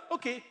that,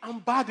 okay, I'm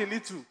bad a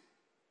little.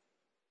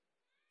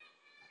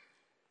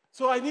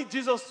 So I need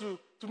Jesus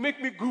to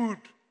make me good.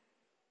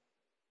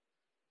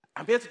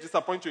 I'm here to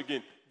disappoint you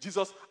again.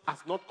 Jesus has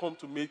not come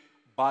to make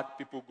bad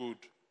people good.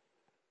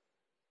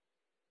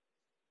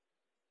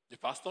 The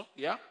pastor,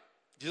 yeah?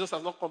 Jesus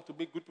has not come to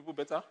make good people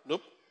better?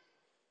 Nope.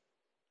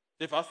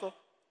 The pastor,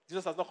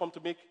 Jesus has not come to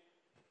make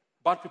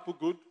bad people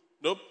good?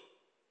 Nope.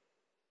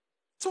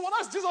 So what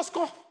has Jesus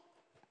come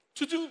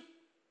to do?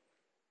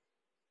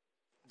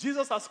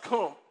 Jesus has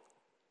come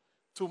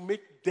to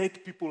make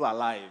dead people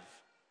alive.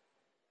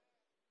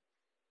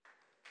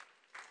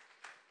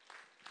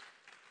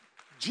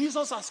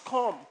 Jesus has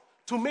come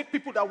to make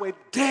people that were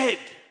dead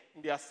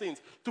in their sins,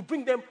 to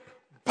bring them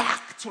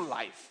back to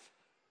life.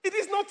 It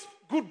is not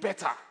good,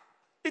 better.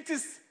 It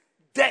is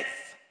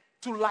death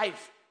to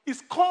life.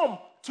 It's come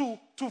to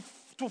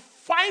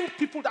find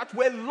people that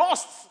were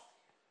lost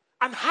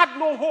and had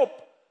no hope.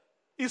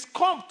 It's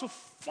come to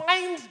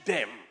find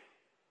them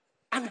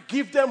and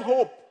give them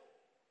hope.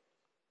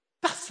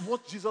 That's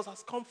what Jesus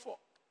has come for.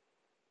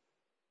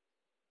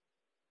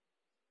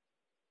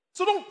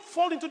 So don't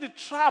fall into the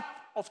trap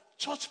of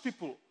church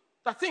people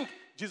that think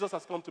Jesus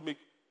has come to make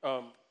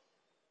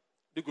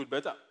the good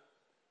better.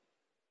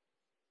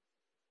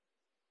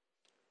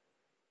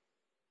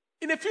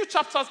 In a few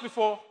chapters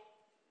before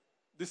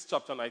this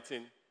chapter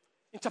 19,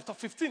 in chapter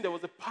 15, there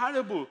was a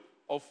parable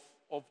of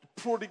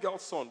the prodigal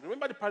son.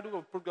 Remember the parable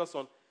of the prodigal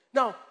son?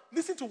 Now,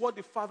 listen to what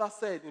the father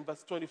said in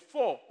verse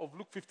 24 of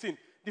Luke 15.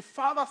 The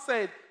father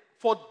said,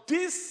 "For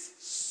this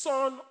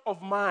son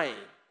of mine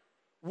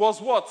was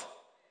what?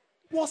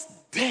 Was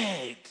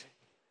dead.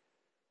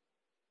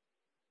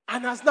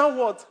 And has now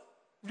what?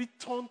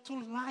 Returned to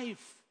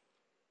life."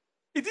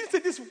 He didn't say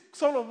this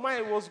son of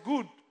mine was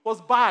good,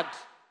 was bad,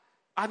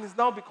 and is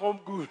now become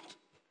good.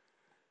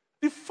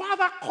 The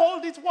father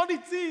called it what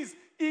it is.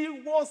 He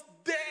was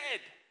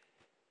dead.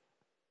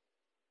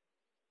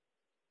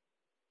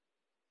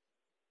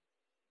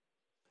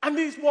 And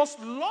he was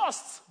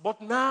lost, but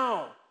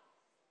now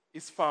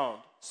is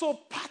found. So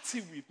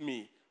party with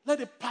me. Let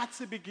the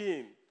party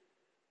begin.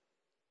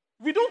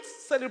 We don't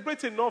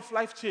celebrate enough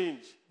life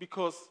change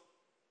because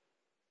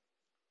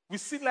we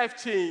see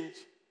life change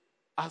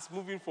as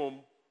moving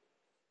from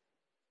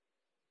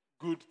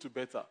good to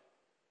better.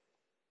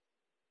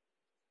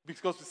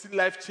 Because we see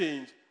life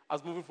change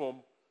as moving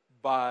from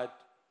bad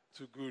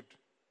to good.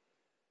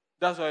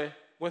 That's why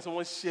when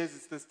someone shares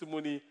his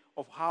testimony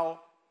of how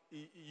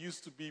he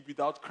used to be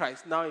without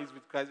Christ, now he's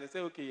with Christ, they say,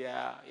 okay,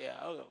 yeah,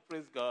 oh,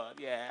 praise God,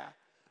 yeah.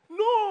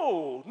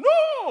 No.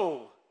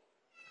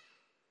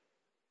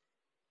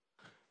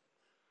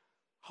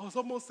 I was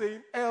almost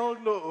saying, hell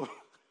no.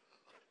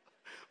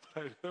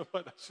 But I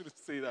remembered I shouldn't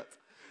say that.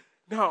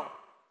 Now,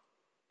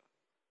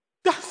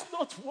 that's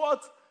not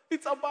what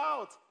it's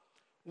about.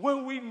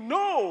 When we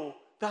know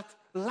that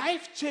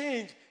life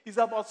change is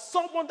about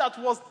someone that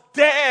was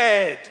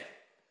dead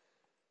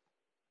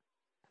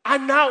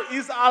and now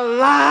is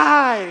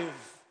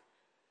alive,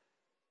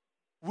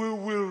 we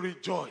will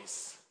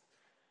rejoice.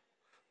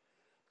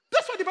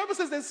 That's why the Bible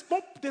says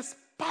there's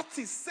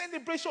party,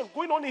 celebration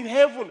going on in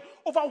heaven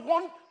over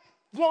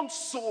one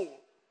soul.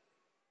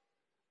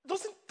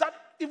 Doesn't that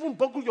even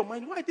boggle your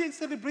mind? Why are they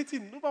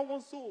celebrating over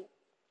one soul?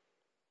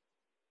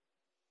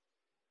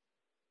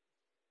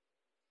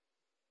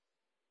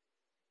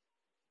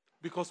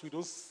 Because we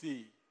don't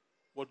see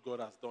what God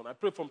has done. I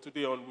pray from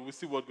today on we will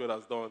see what God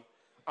has done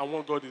and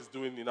what God is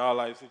doing in our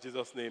lives in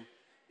Jesus' name.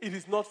 It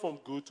is not from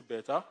good to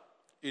better.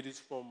 It is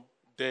from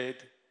dead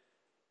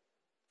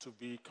to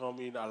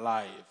becoming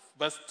alive.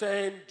 Verse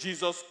 10,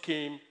 Jesus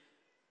came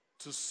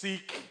to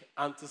seek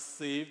and to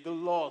save the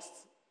lost.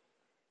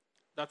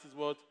 That is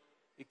what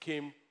he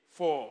came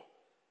for.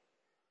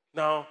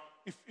 Now,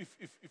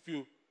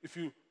 if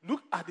you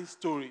look at this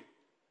story,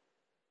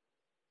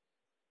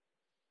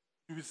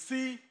 you will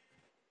see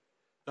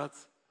that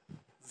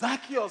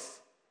Zacchaeus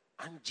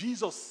and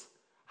Jesus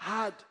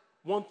had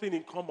one thing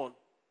in common.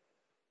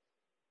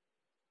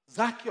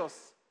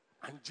 Zacchaeus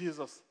and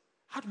Jesus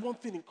had one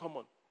thing in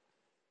common.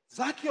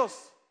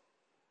 Zacchaeus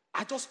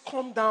had just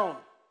come down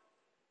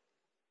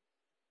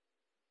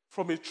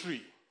from a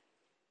tree.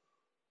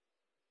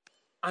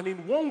 And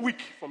in 1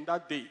 week from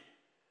that day,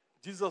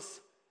 Jesus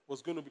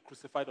was going to be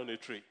crucified on a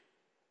tree.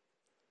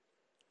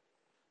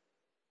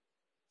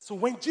 So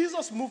when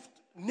Jesus moved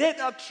near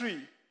that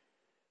tree,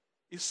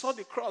 he saw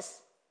the cross.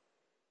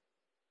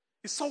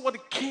 He saw what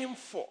he came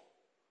for.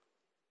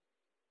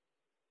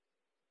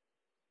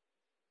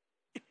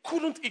 He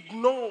couldn't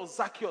ignore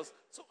Zacchaeus.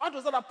 So how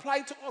does that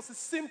apply to us? It's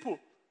simple.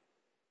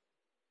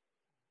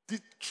 The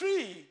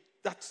tree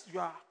that you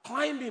are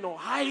climbing or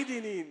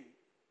hiding in,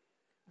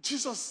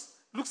 Jesus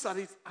looks at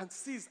it and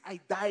sees,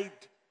 I died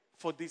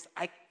for this.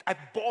 I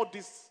bore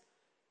this.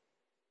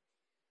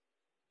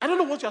 I don't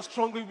know what you're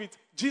struggling with.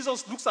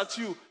 Jesus looks at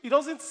you. He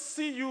doesn't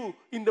see you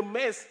in the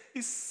mess.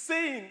 He's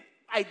saying,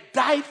 I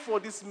died for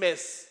this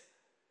mess.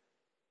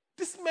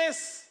 This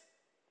mess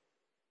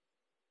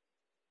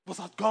was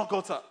at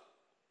Golgotha.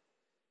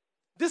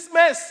 This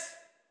mess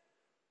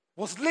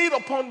was laid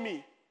upon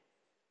me.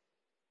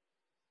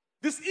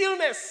 This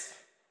illness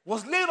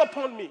was laid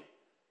upon me.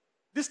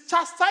 This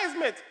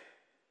chastisement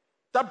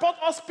that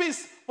brought us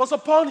peace was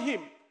upon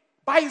him.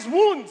 By his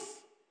wounds,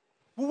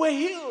 we were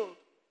healed.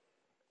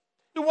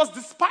 He was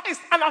despised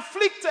and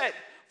afflicted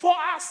for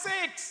our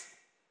sakes.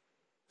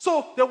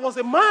 So there was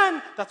a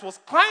man that was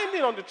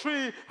climbing on the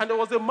tree, and there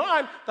was a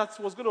man that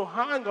was going to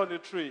hang on the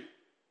tree.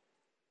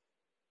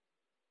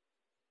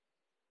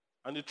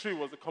 And the tree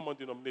was the common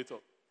denominator.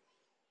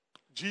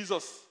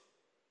 Jesus.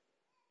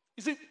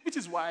 You see, which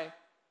is why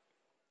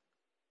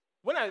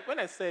when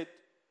I said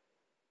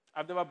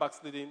I've never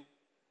backslidden,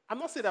 I'm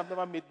not saying I've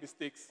never made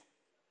mistakes.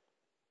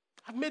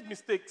 I've made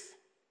mistakes.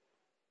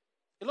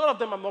 A lot of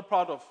them I'm not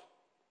proud of.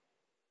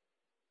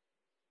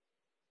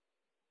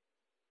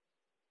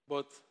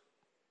 But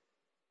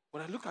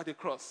when I look at the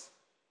cross,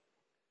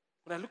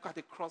 when I look at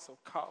the cross of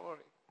Calvary,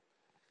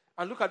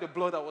 and look at the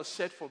blood that was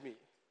shed for me,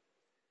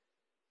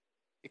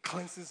 it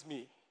cleanses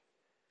me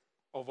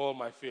of all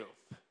my filth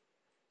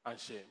and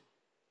shame.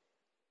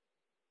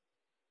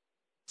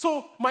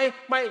 So my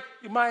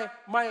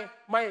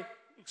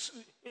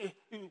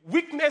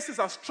weaknesses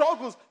and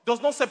struggles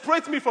does not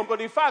separate me from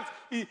God. In fact,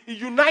 it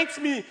unites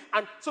me,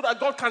 and so that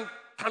God can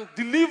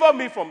deliver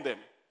me from them.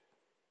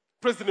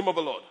 Praise the name of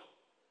the Lord.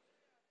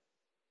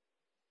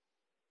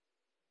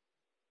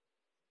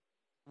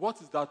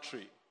 What is that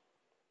tree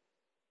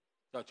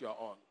that you are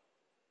on?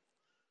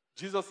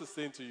 Jesus is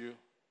saying to you,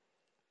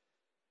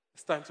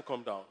 it's time to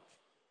come down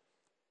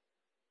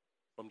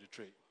from the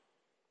tree.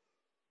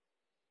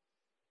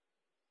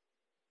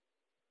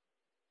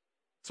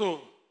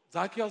 So,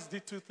 Zacchaeus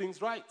did two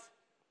things right.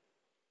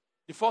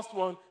 The first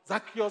one,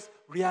 Zacchaeus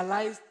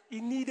realized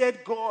he needed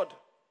God.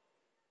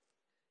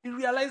 He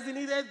realized he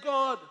needed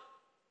God.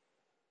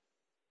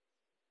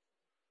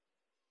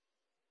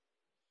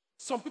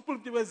 Some people,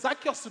 if they were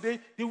Zacchaeus today,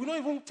 they would not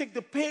even take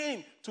the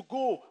pain to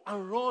go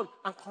and run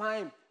and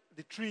climb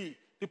the tree.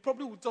 They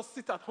probably would just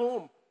sit at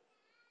home.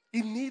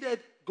 He needed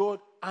God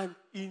and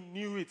he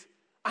knew it.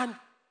 And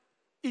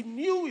he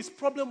knew his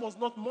problem was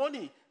not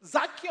money.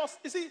 Zacchaeus,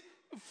 you see,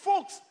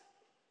 folks,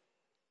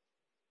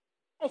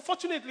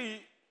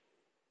 unfortunately,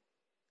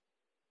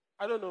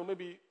 I don't know,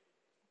 maybe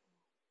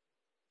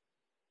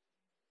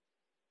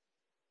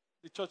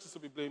the church is to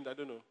be blamed, I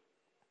don't know.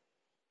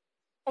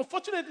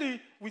 Unfortunately,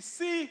 we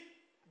see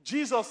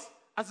Jesus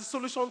as a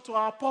solution to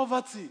our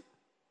poverty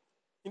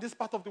in this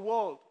part of the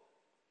world.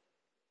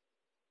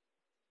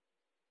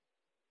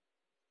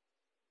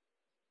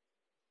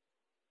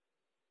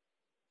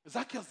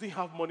 Zacchaeus didn't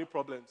have money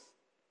problems.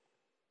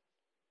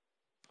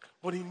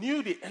 But he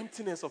knew the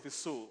emptiness of his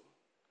soul.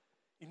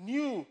 He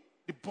knew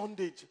the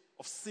bondage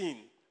of sin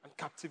and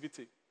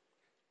captivity.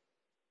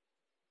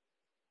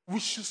 We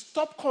should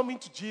stop coming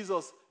to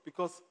Jesus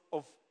because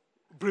of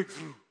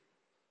breakthrough.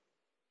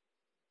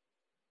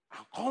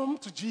 And come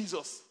to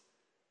Jesus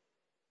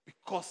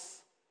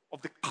because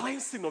of the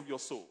cleansing of your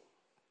soul.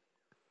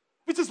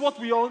 Which is what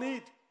we all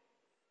need.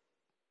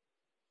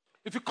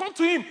 If you come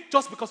to him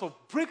just because of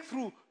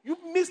breakthrough, you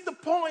miss the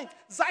point.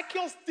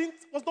 Zacchaeus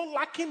was not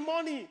lacking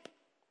money.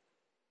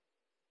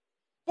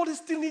 But he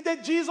still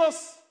needed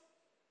Jesus.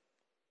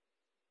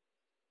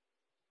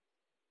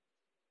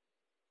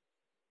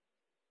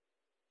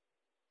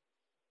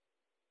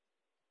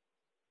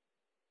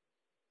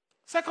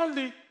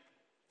 Secondly,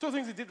 two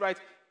things he did right.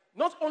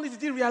 Not only did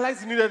he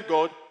realize he needed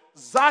God,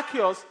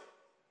 Zacchaeus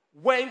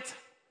went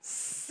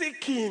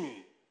seeking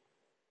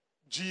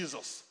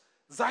Jesus.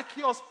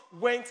 Zacchaeus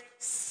went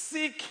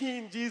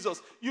seeking Jesus.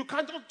 You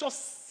can't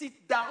just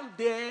sit down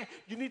there.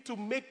 You need to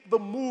make the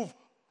move.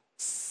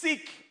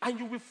 Seek and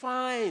you will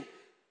find.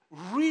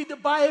 Read the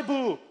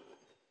Bible.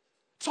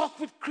 Talk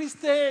with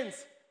Christians.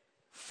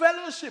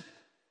 Fellowship.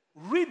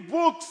 Read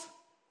books.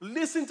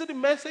 Listen to the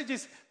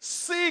messages.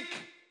 Seek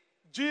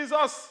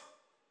Jesus.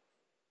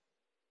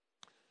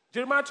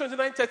 Jeremiah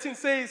 29:13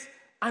 says,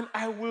 and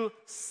I will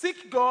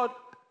seek God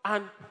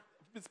and,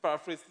 let's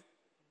paraphrase,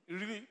 it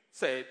really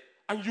said,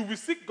 and you will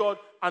seek God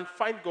and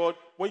find God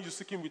when you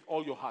seek him with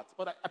all your heart.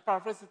 But I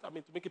paraphrase it, to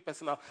make it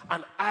personal.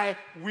 And I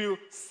will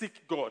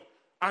seek God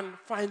and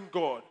find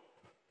God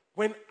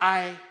when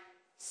I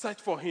search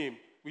for him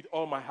with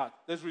all my heart.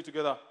 Let's read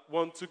together.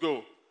 1, 2,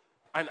 go.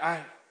 And I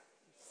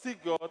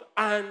seek God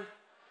and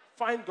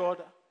find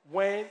God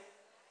when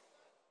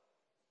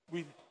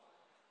we,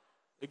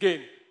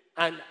 again,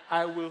 and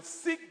I will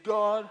seek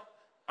God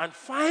and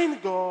find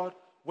God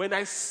when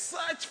I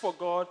search for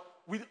God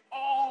with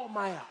all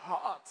my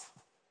heart.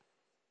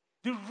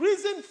 The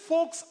reason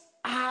folks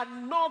are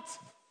not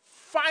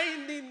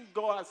finding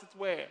God, as it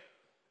were,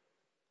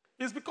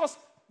 is because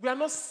we are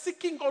not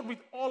seeking God with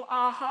all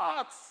our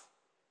hearts.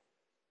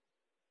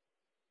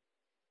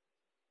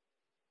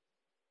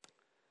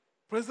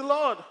 Praise the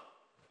Lord.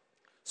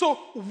 So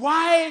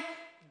why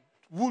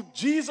would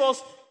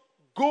Jesus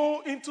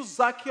go into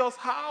Zacchaeus'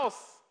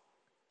 house?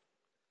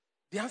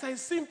 The answer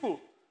is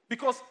simple.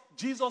 Because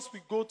Jesus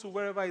will go to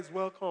wherever he's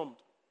welcomed.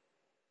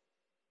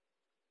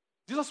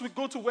 Jesus will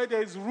go to where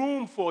there is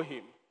room for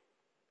him.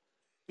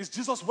 Is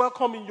Jesus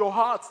welcome in your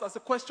heart? That's a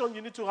question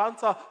you need to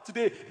answer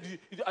today.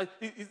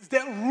 Is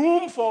there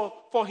room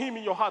for him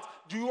in your heart?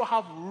 Do you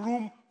have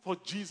room for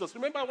Jesus?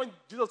 Remember when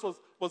Jesus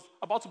was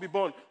about to be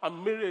born,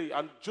 and Mary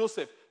and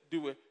Joseph,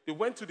 they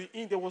went to the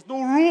inn. There was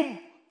no room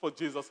for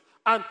Jesus.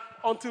 And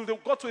until they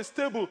got to a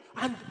stable.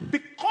 And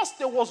because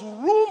there was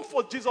room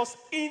for Jesus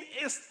in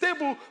a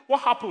stable,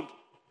 what happened?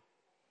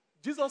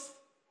 Jesus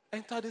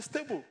entered the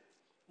stable.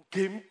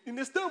 Came in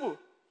the stable.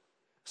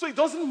 So it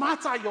doesn't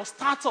matter your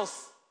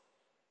status.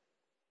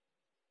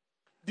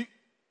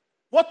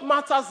 What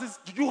matters is,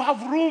 do you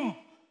have room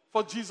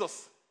for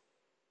Jesus?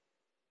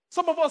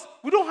 Some of us,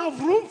 we don't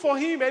have room for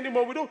him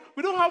anymore. We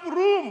don't have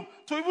room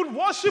to even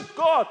worship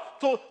God,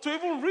 to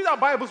even read our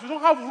Bibles. We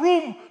don't have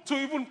room to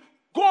even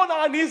go on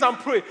our knees and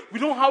pray. We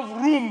don't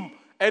have room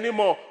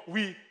anymore.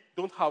 We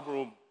don't have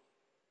room.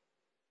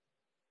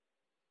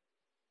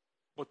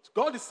 But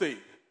God is saying,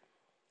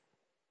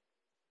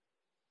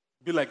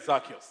 be like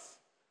Zacchaeus.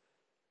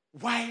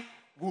 Why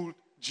would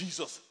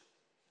Jesus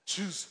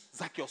choose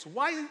Zacchaeus?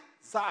 Why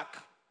Zach?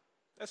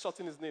 Let's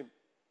shorten his name.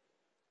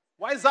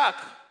 Why Zach?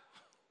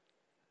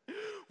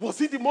 Was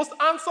he the most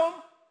handsome?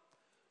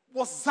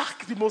 Was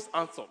Zach the most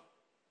handsome?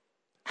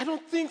 I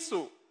don't think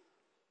so.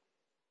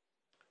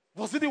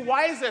 Was he the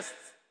wisest?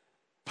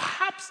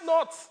 Perhaps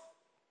not.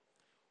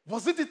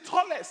 Was he the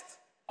tallest?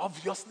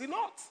 Obviously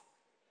not.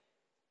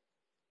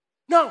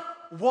 Now,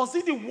 was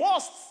he the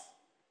worst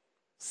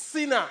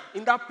sinner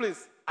in that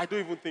place? I don't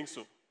even think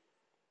so.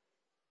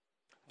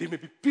 There may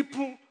be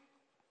people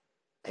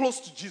close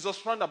to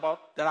Jesus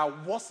roundabout that are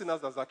worse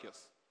sinners than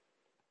Zacchaeus.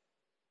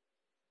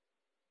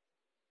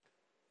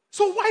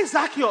 So why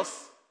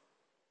Zacchaeus?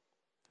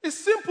 It's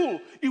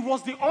simple. He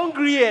was the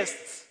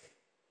hungriest.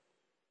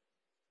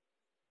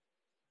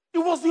 He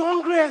was the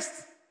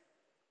hungriest.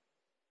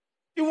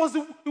 He was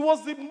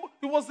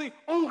the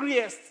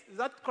hungriest. Is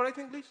that correct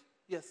English?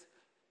 Yes.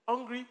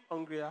 Hungry,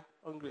 hungrier,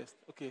 hungriest.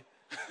 Okay.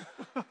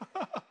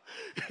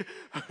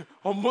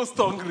 Almost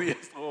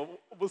hungriest. Or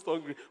almost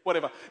hungry.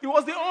 Whatever. He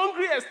was the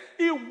hungriest.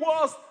 He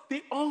was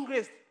the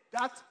hungriest.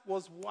 That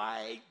was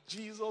why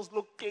Jesus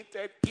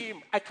located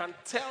him. I can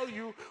tell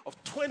you of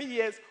 20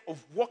 years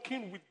of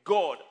walking with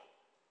God.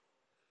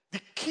 The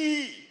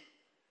key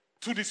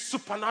to the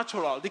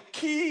supernatural, the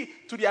key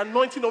to the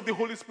anointing of the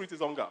Holy Spirit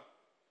is hunger.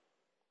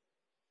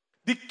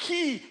 The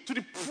key to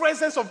the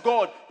presence of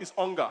God is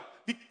hunger.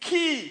 The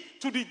key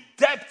to the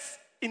depth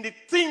in the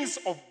things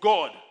of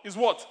God is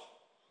what?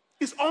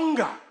 Is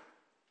hunger.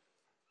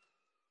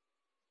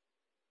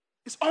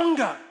 It's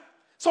hunger.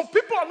 Some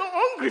people are not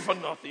hungry for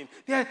nothing.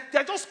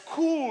 They're just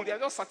cool. They're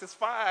just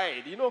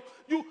satisfied. You know,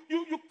 you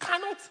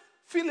cannot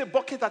fill a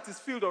bucket that is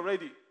filled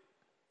already.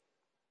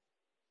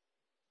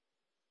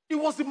 He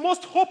was the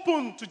most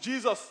open to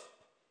Jesus.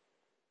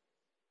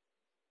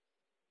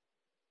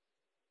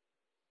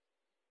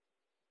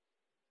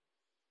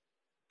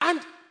 And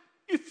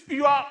if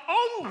you are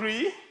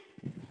hungry,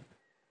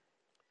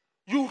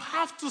 you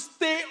have to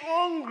stay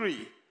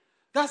hungry.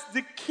 That's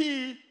the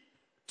key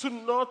to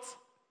not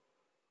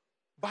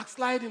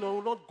backsliding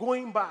or not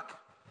going back.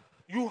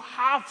 You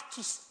have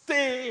to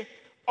stay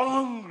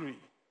hungry.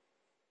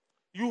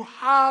 You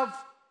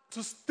have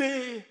to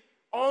stay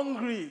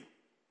hungry.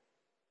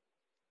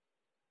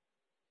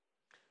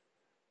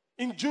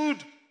 In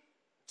Jude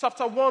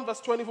chapter 1 verse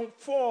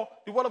 24,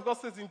 the word of God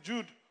says in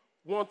Jude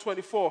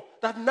 1:24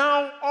 that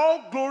now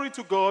all glory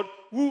to God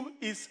who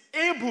is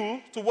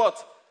able to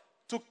what?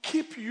 To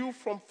keep you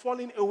from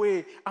falling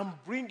away and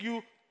bring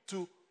you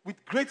to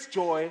with great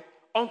joy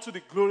unto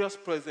the glorious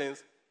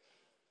presence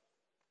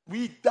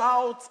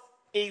without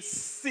a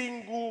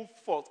single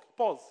fault.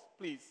 Pause,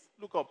 please.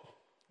 Look up.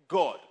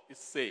 God is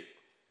saying,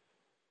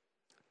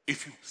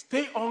 if you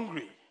stay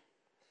hungry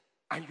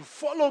and you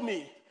follow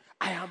me,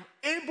 I am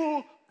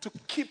able to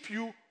keep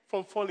you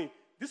from falling.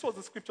 This was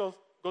the scripture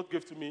God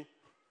gave to me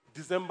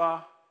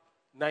December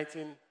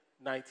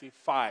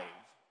 1995.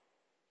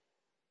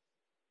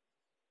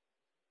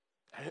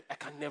 I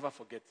can never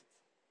forget it.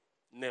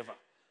 Never.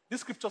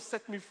 This scripture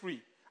set me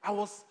free. I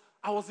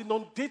was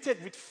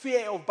inundated with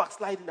fear of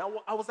backsliding.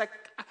 I was like,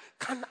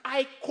 can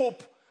I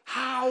cope?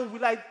 How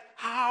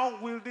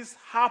will this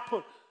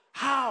happen?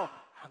 How?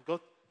 And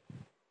God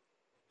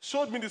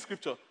showed me the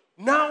scripture.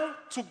 Now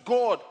to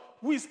God,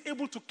 who is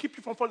able to keep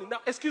you from falling.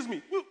 Now, excuse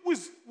me,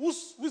 who's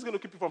going to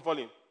keep you from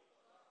falling?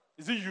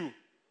 Is it you?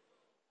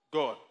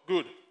 God.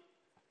 Good.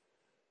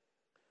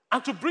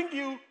 And to bring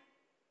you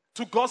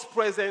to God's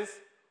presence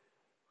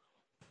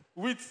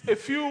with a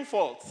few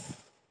faults,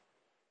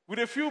 with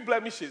a few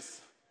blemishes,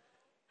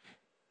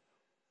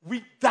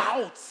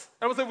 without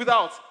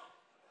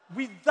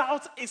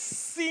a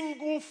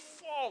single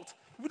fault,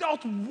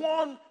 without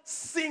one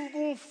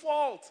single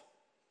fault.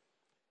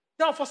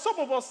 Now, for some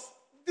of us,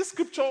 this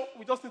scripture,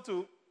 we just need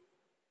to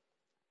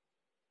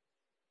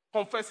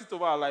confess it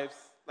over our lives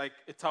like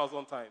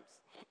 1,000 times.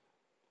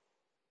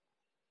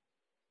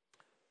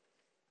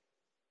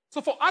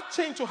 So for that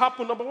change to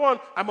happen, number one,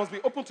 I must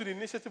be open to the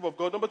initiative of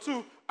God. Number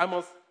two, I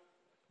must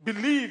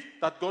believe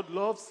that God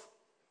loves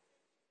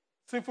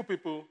sinful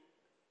people.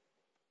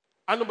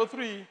 And number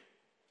three,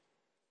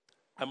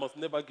 I must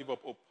never give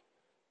up hope.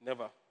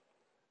 Never.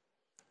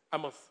 I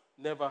must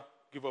never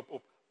give up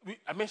hope.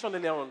 I mentioned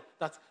earlier on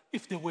that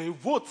if there were a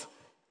vote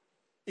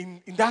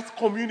in that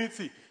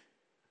community,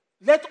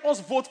 let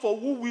us vote for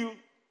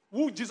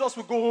who Jesus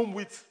will go home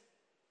with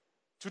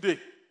today.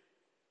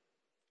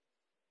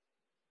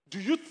 Do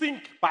you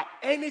think by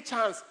any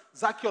chance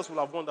Zacchaeus will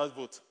have won that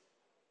vote,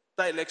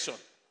 that election?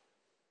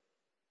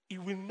 He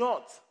will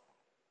not.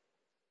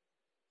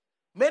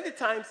 Many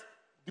times,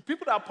 the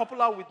people that are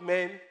popular with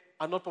men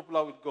are not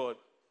popular with God.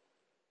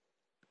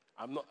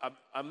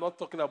 I'm not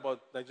talking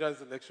about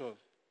Nigeria's election.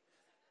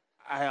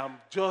 I am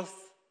just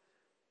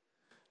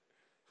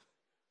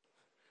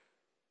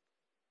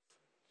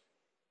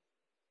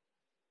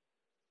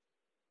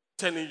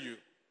telling you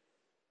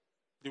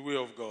the way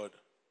of God.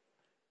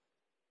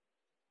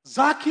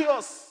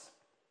 Zacchaeus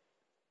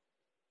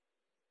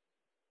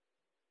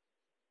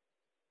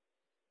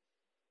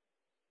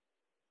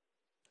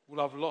would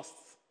have lost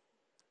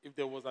if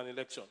there was an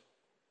election.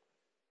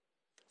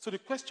 So the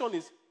question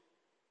is,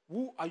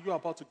 who are you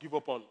about to give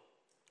up on?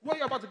 Who are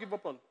you about to give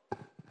up on?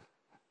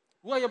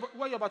 Who are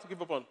you about to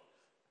give up on?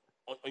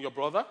 On your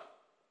brother?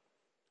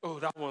 Oh,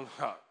 that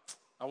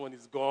one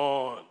is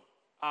gone.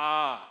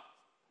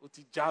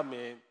 Otija,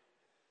 man.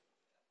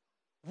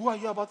 Who are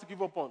you about to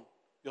give up on?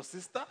 Your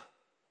sister?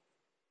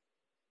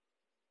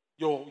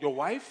 Your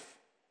wife?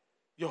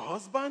 Your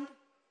husband?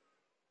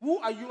 Who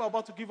are you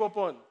about to give up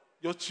on?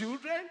 Your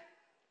children?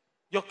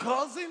 Your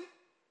cousin?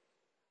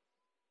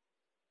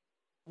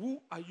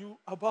 Who are you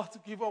about to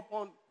give up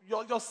on?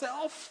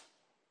 Yourself?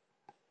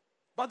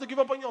 About to give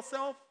up on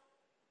yourself?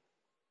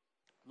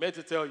 I'm here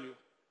to tell you,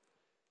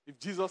 if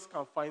Jesus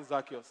can find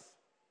Zacchaeus,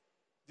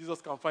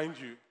 Jesus can find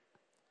you.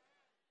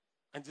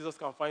 And Jesus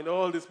can find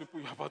all these people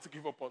you're about to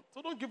give up on.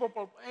 So don't give up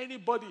on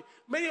anybody.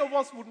 Many of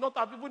us would not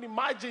have even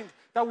imagined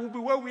that we'll be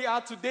where we are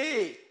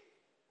today.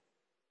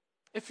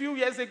 A few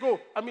years ago,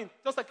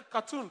 just like a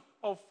cartoon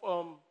of,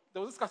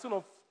 there was this cartoon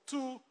of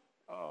two,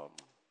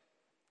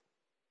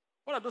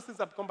 what are those things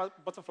that become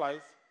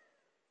butterflies?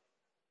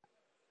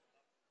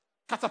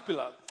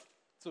 Caterpillars.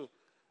 So,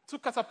 two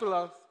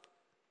caterpillars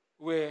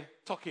were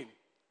talking.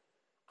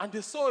 And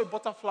they saw a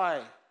butterfly.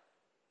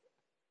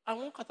 And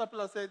one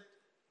caterpillar said,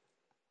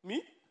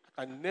 me?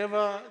 I can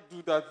never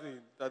do that thing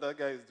that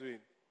guy is doing.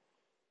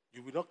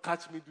 You will not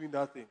catch me doing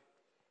that thing.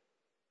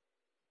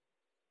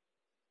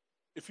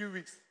 A few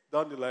weeks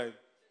down the line,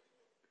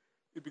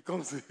 it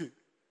becomes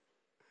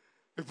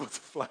a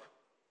butterfly.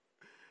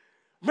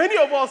 Many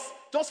of us,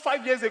 just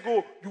 5 years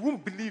ago, you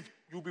won't believe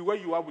you'll be where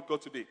you are with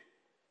God today.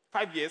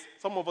 5 years,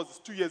 some of us is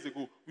 2 years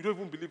ago. We don't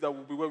even believe that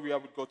we'll be where we are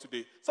with God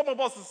today. Some of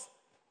us is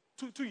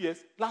 2 years,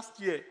 last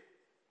year.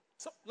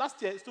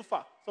 Last year is too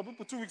far. Some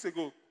people 2 weeks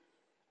ago.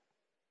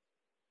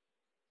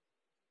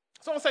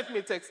 Someone sent me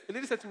a text. A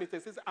lady sent me a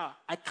text. She says,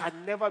 I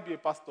can never be a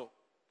pastor.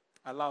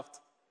 I laughed.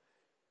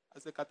 I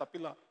said,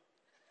 caterpillar.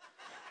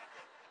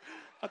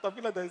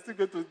 Caterpillar that is still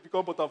going to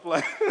become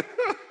butterfly.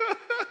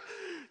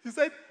 She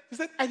said,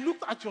 I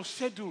looked at your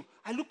schedule.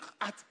 I looked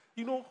at,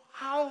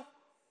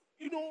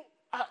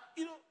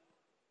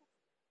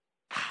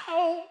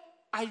 how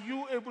are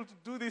you able to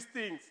do these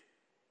things?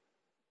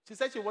 She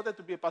said she wanted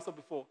to be a pastor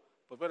before.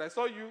 But when I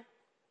saw you,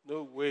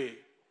 no way.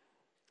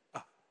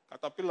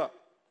 Caterpillar.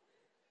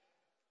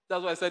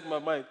 That's what I said in my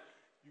mind.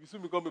 You will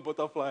soon become a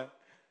butterfly.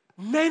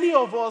 Many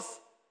of us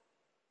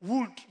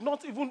would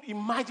not even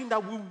imagine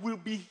that we will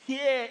be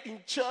here in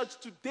church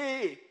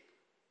today.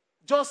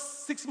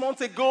 Just 6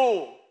 months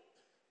ago.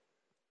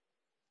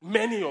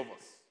 Many of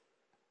us.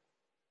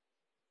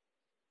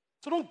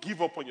 So don't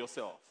give up on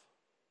yourself.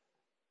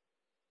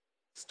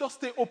 Just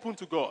stay open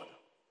to God.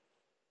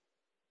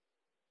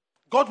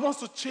 God wants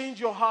to change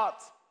your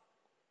heart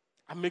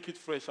and make it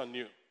fresh and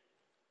new.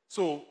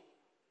 So,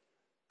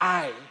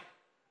 I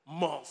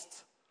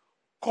must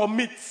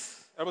commit.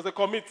 I must say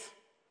commit.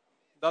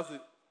 That's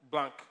the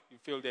blank you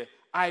fill there.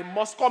 I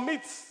must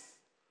commit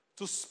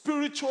to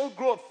spiritual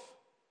growth.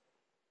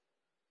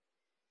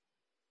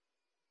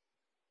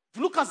 If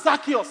you look at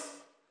Zacchaeus,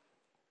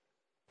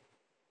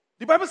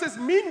 the Bible says,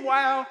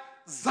 meanwhile,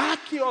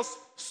 Zacchaeus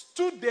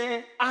stood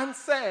there and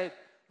said,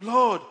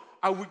 Lord,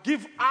 I will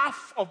give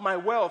half of my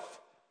wealth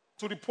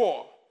to the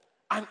poor.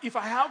 And if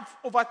I have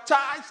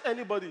overcharged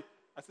anybody,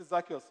 I said,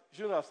 Zacchaeus, you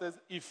shouldn't have said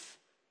if.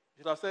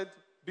 You should have said,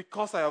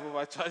 because I have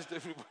overcharged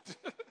everybody.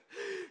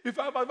 If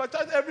I have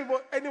overcharged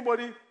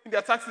anybody in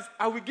their taxes,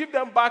 I will give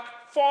them back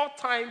 4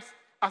 times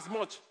as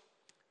much.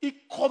 He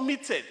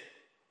committed.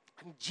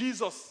 And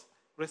Jesus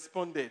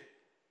responded.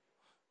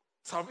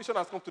 Salvation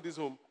has come to this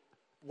home.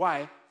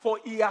 Why? For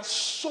he has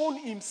shown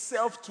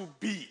himself to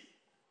be.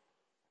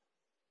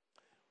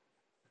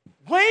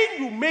 When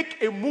you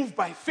make a move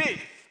by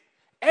faith,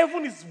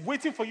 heaven is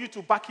waiting for you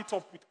to back it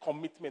up with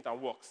commitment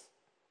and works.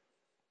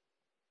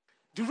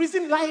 The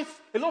reason a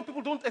lot of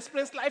people don't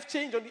experience life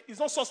change, and it's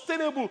not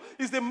sustainable,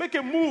 is they make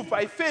a move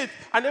by faith,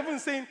 and heaven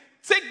is saying,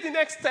 take the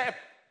next step,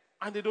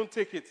 and they don't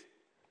take it.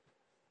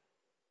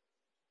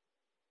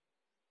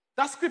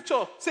 That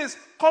scripture says,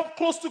 come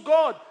close to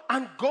God,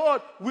 and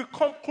God will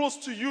come close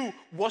to you.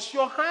 Wash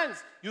your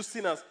hands, you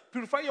sinners.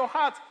 Purify your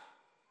heart,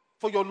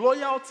 for your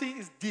loyalty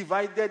is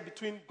divided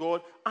between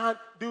God and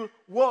the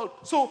world.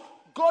 So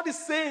God is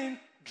saying,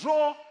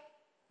 draw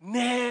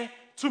near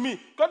to me.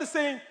 God is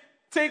saying,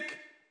 take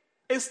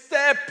a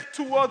step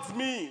towards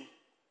me,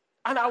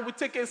 and I will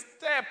take a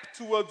step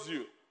towards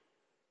you.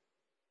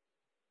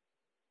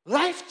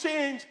 Life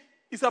change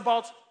is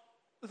about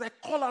the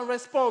call and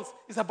response.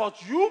 It's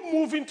about you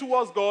moving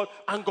towards God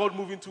and God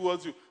moving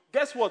towards you.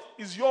 Guess what?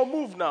 It's your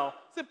move now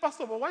Say,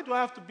 Pastor, but why do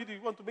I have to be the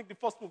one to make the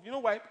first move? You know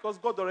why? Because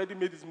God already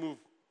made his move.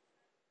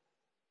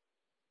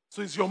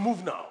 So it's your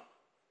move now.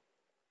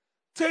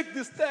 Take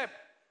the step.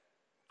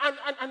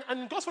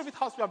 And in God's Favorite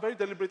House, we are very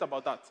deliberate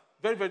about that.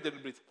 Very, very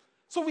deliberate.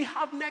 So we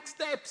have next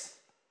steps.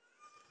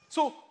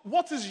 So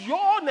what is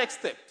your next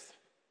steps?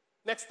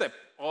 Next step.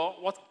 Or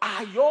what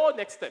are your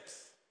next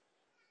steps?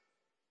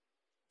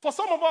 For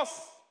some of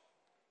us,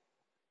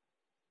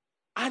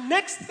 our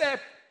next step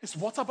is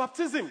water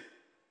baptism.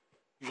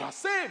 You are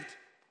saved.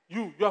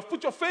 You have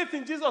put your faith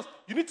in Jesus.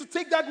 You need to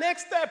take that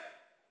next step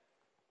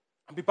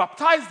and be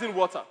baptized in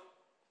water.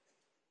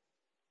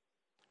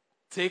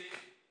 Take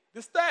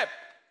the step.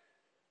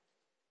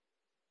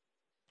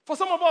 For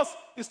some of us,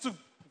 it's to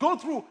go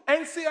through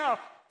NCR,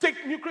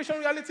 take New Creation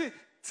Reality,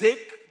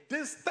 take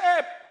this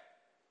step.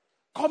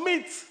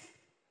 Commit.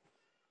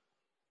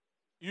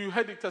 You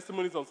heard the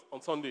testimonies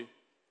on Sunday,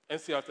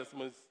 NCR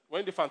testimonies.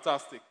 Weren't they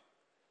fantastic?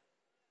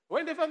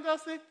 Weren't they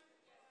fantastic?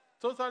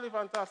 Totally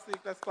fantastic.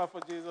 Let's clap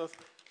for Jesus.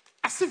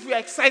 As if we are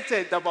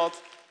excited about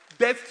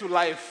death to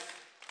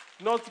life,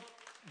 not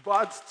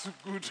bad to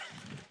good.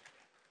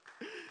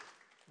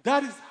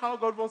 That is how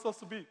God wants us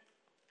to be.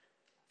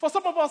 For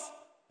some of us,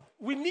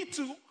 we need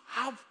to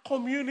have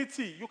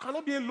community. You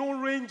cannot be a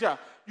lone ranger.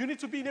 You need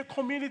to be in a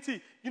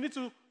community. You need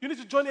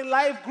to join a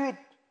life group.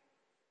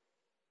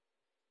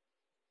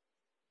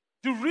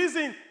 The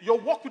reason your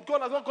walk with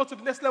God has not gone to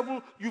the next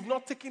level, you've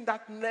not taken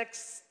that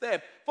next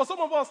step. For some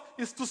of us,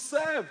 it's to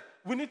serve.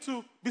 We need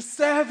to be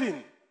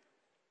serving.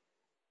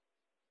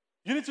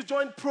 You need to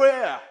join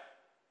prayer,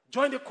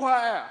 join the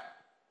choir,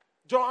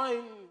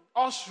 join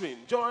ushering,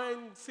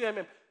 join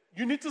CMM.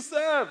 You need to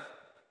serve.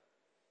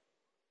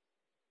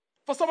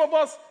 For some of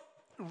us,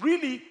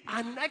 really,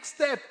 our next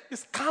step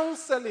is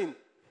counseling.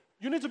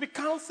 You need to be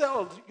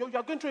counseled. You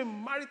are going through a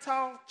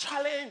marital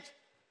challenge.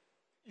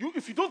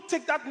 If you don't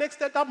take that next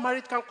step, that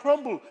marriage can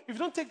crumble. If you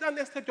don't take that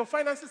next step, your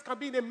finances can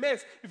be in a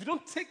mess. If you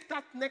don't take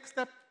that next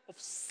step of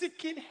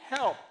seeking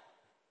help,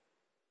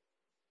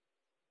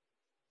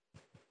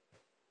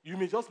 you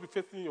may just be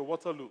facing your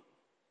Waterloo,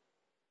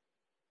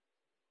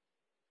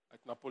 like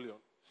Napoleon.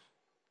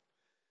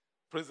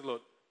 Praise the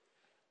Lord.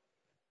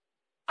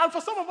 And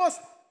for some of us,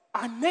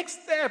 our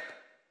next step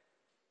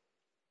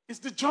is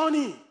the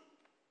journey.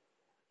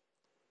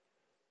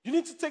 You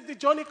need to take the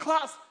journey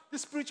class, the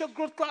spiritual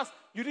growth class.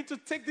 You need to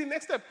take the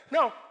next step.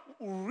 Now,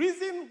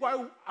 reason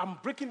why I'm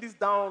breaking this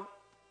down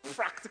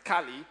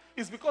practically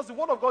is because the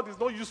Word of God is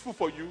not useful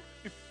for you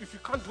if you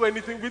can't do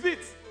anything with it.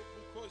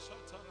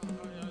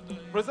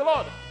 Praise the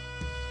Lord.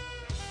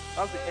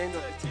 That's the end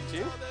of the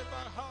teaching.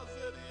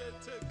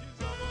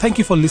 Thank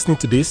you for listening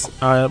to this.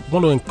 I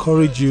want to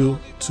encourage you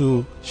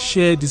to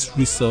share this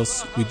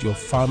resource with your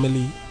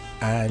family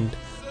and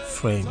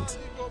friends.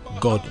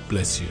 God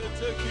bless you.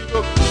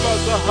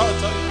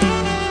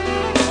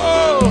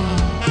 Oh.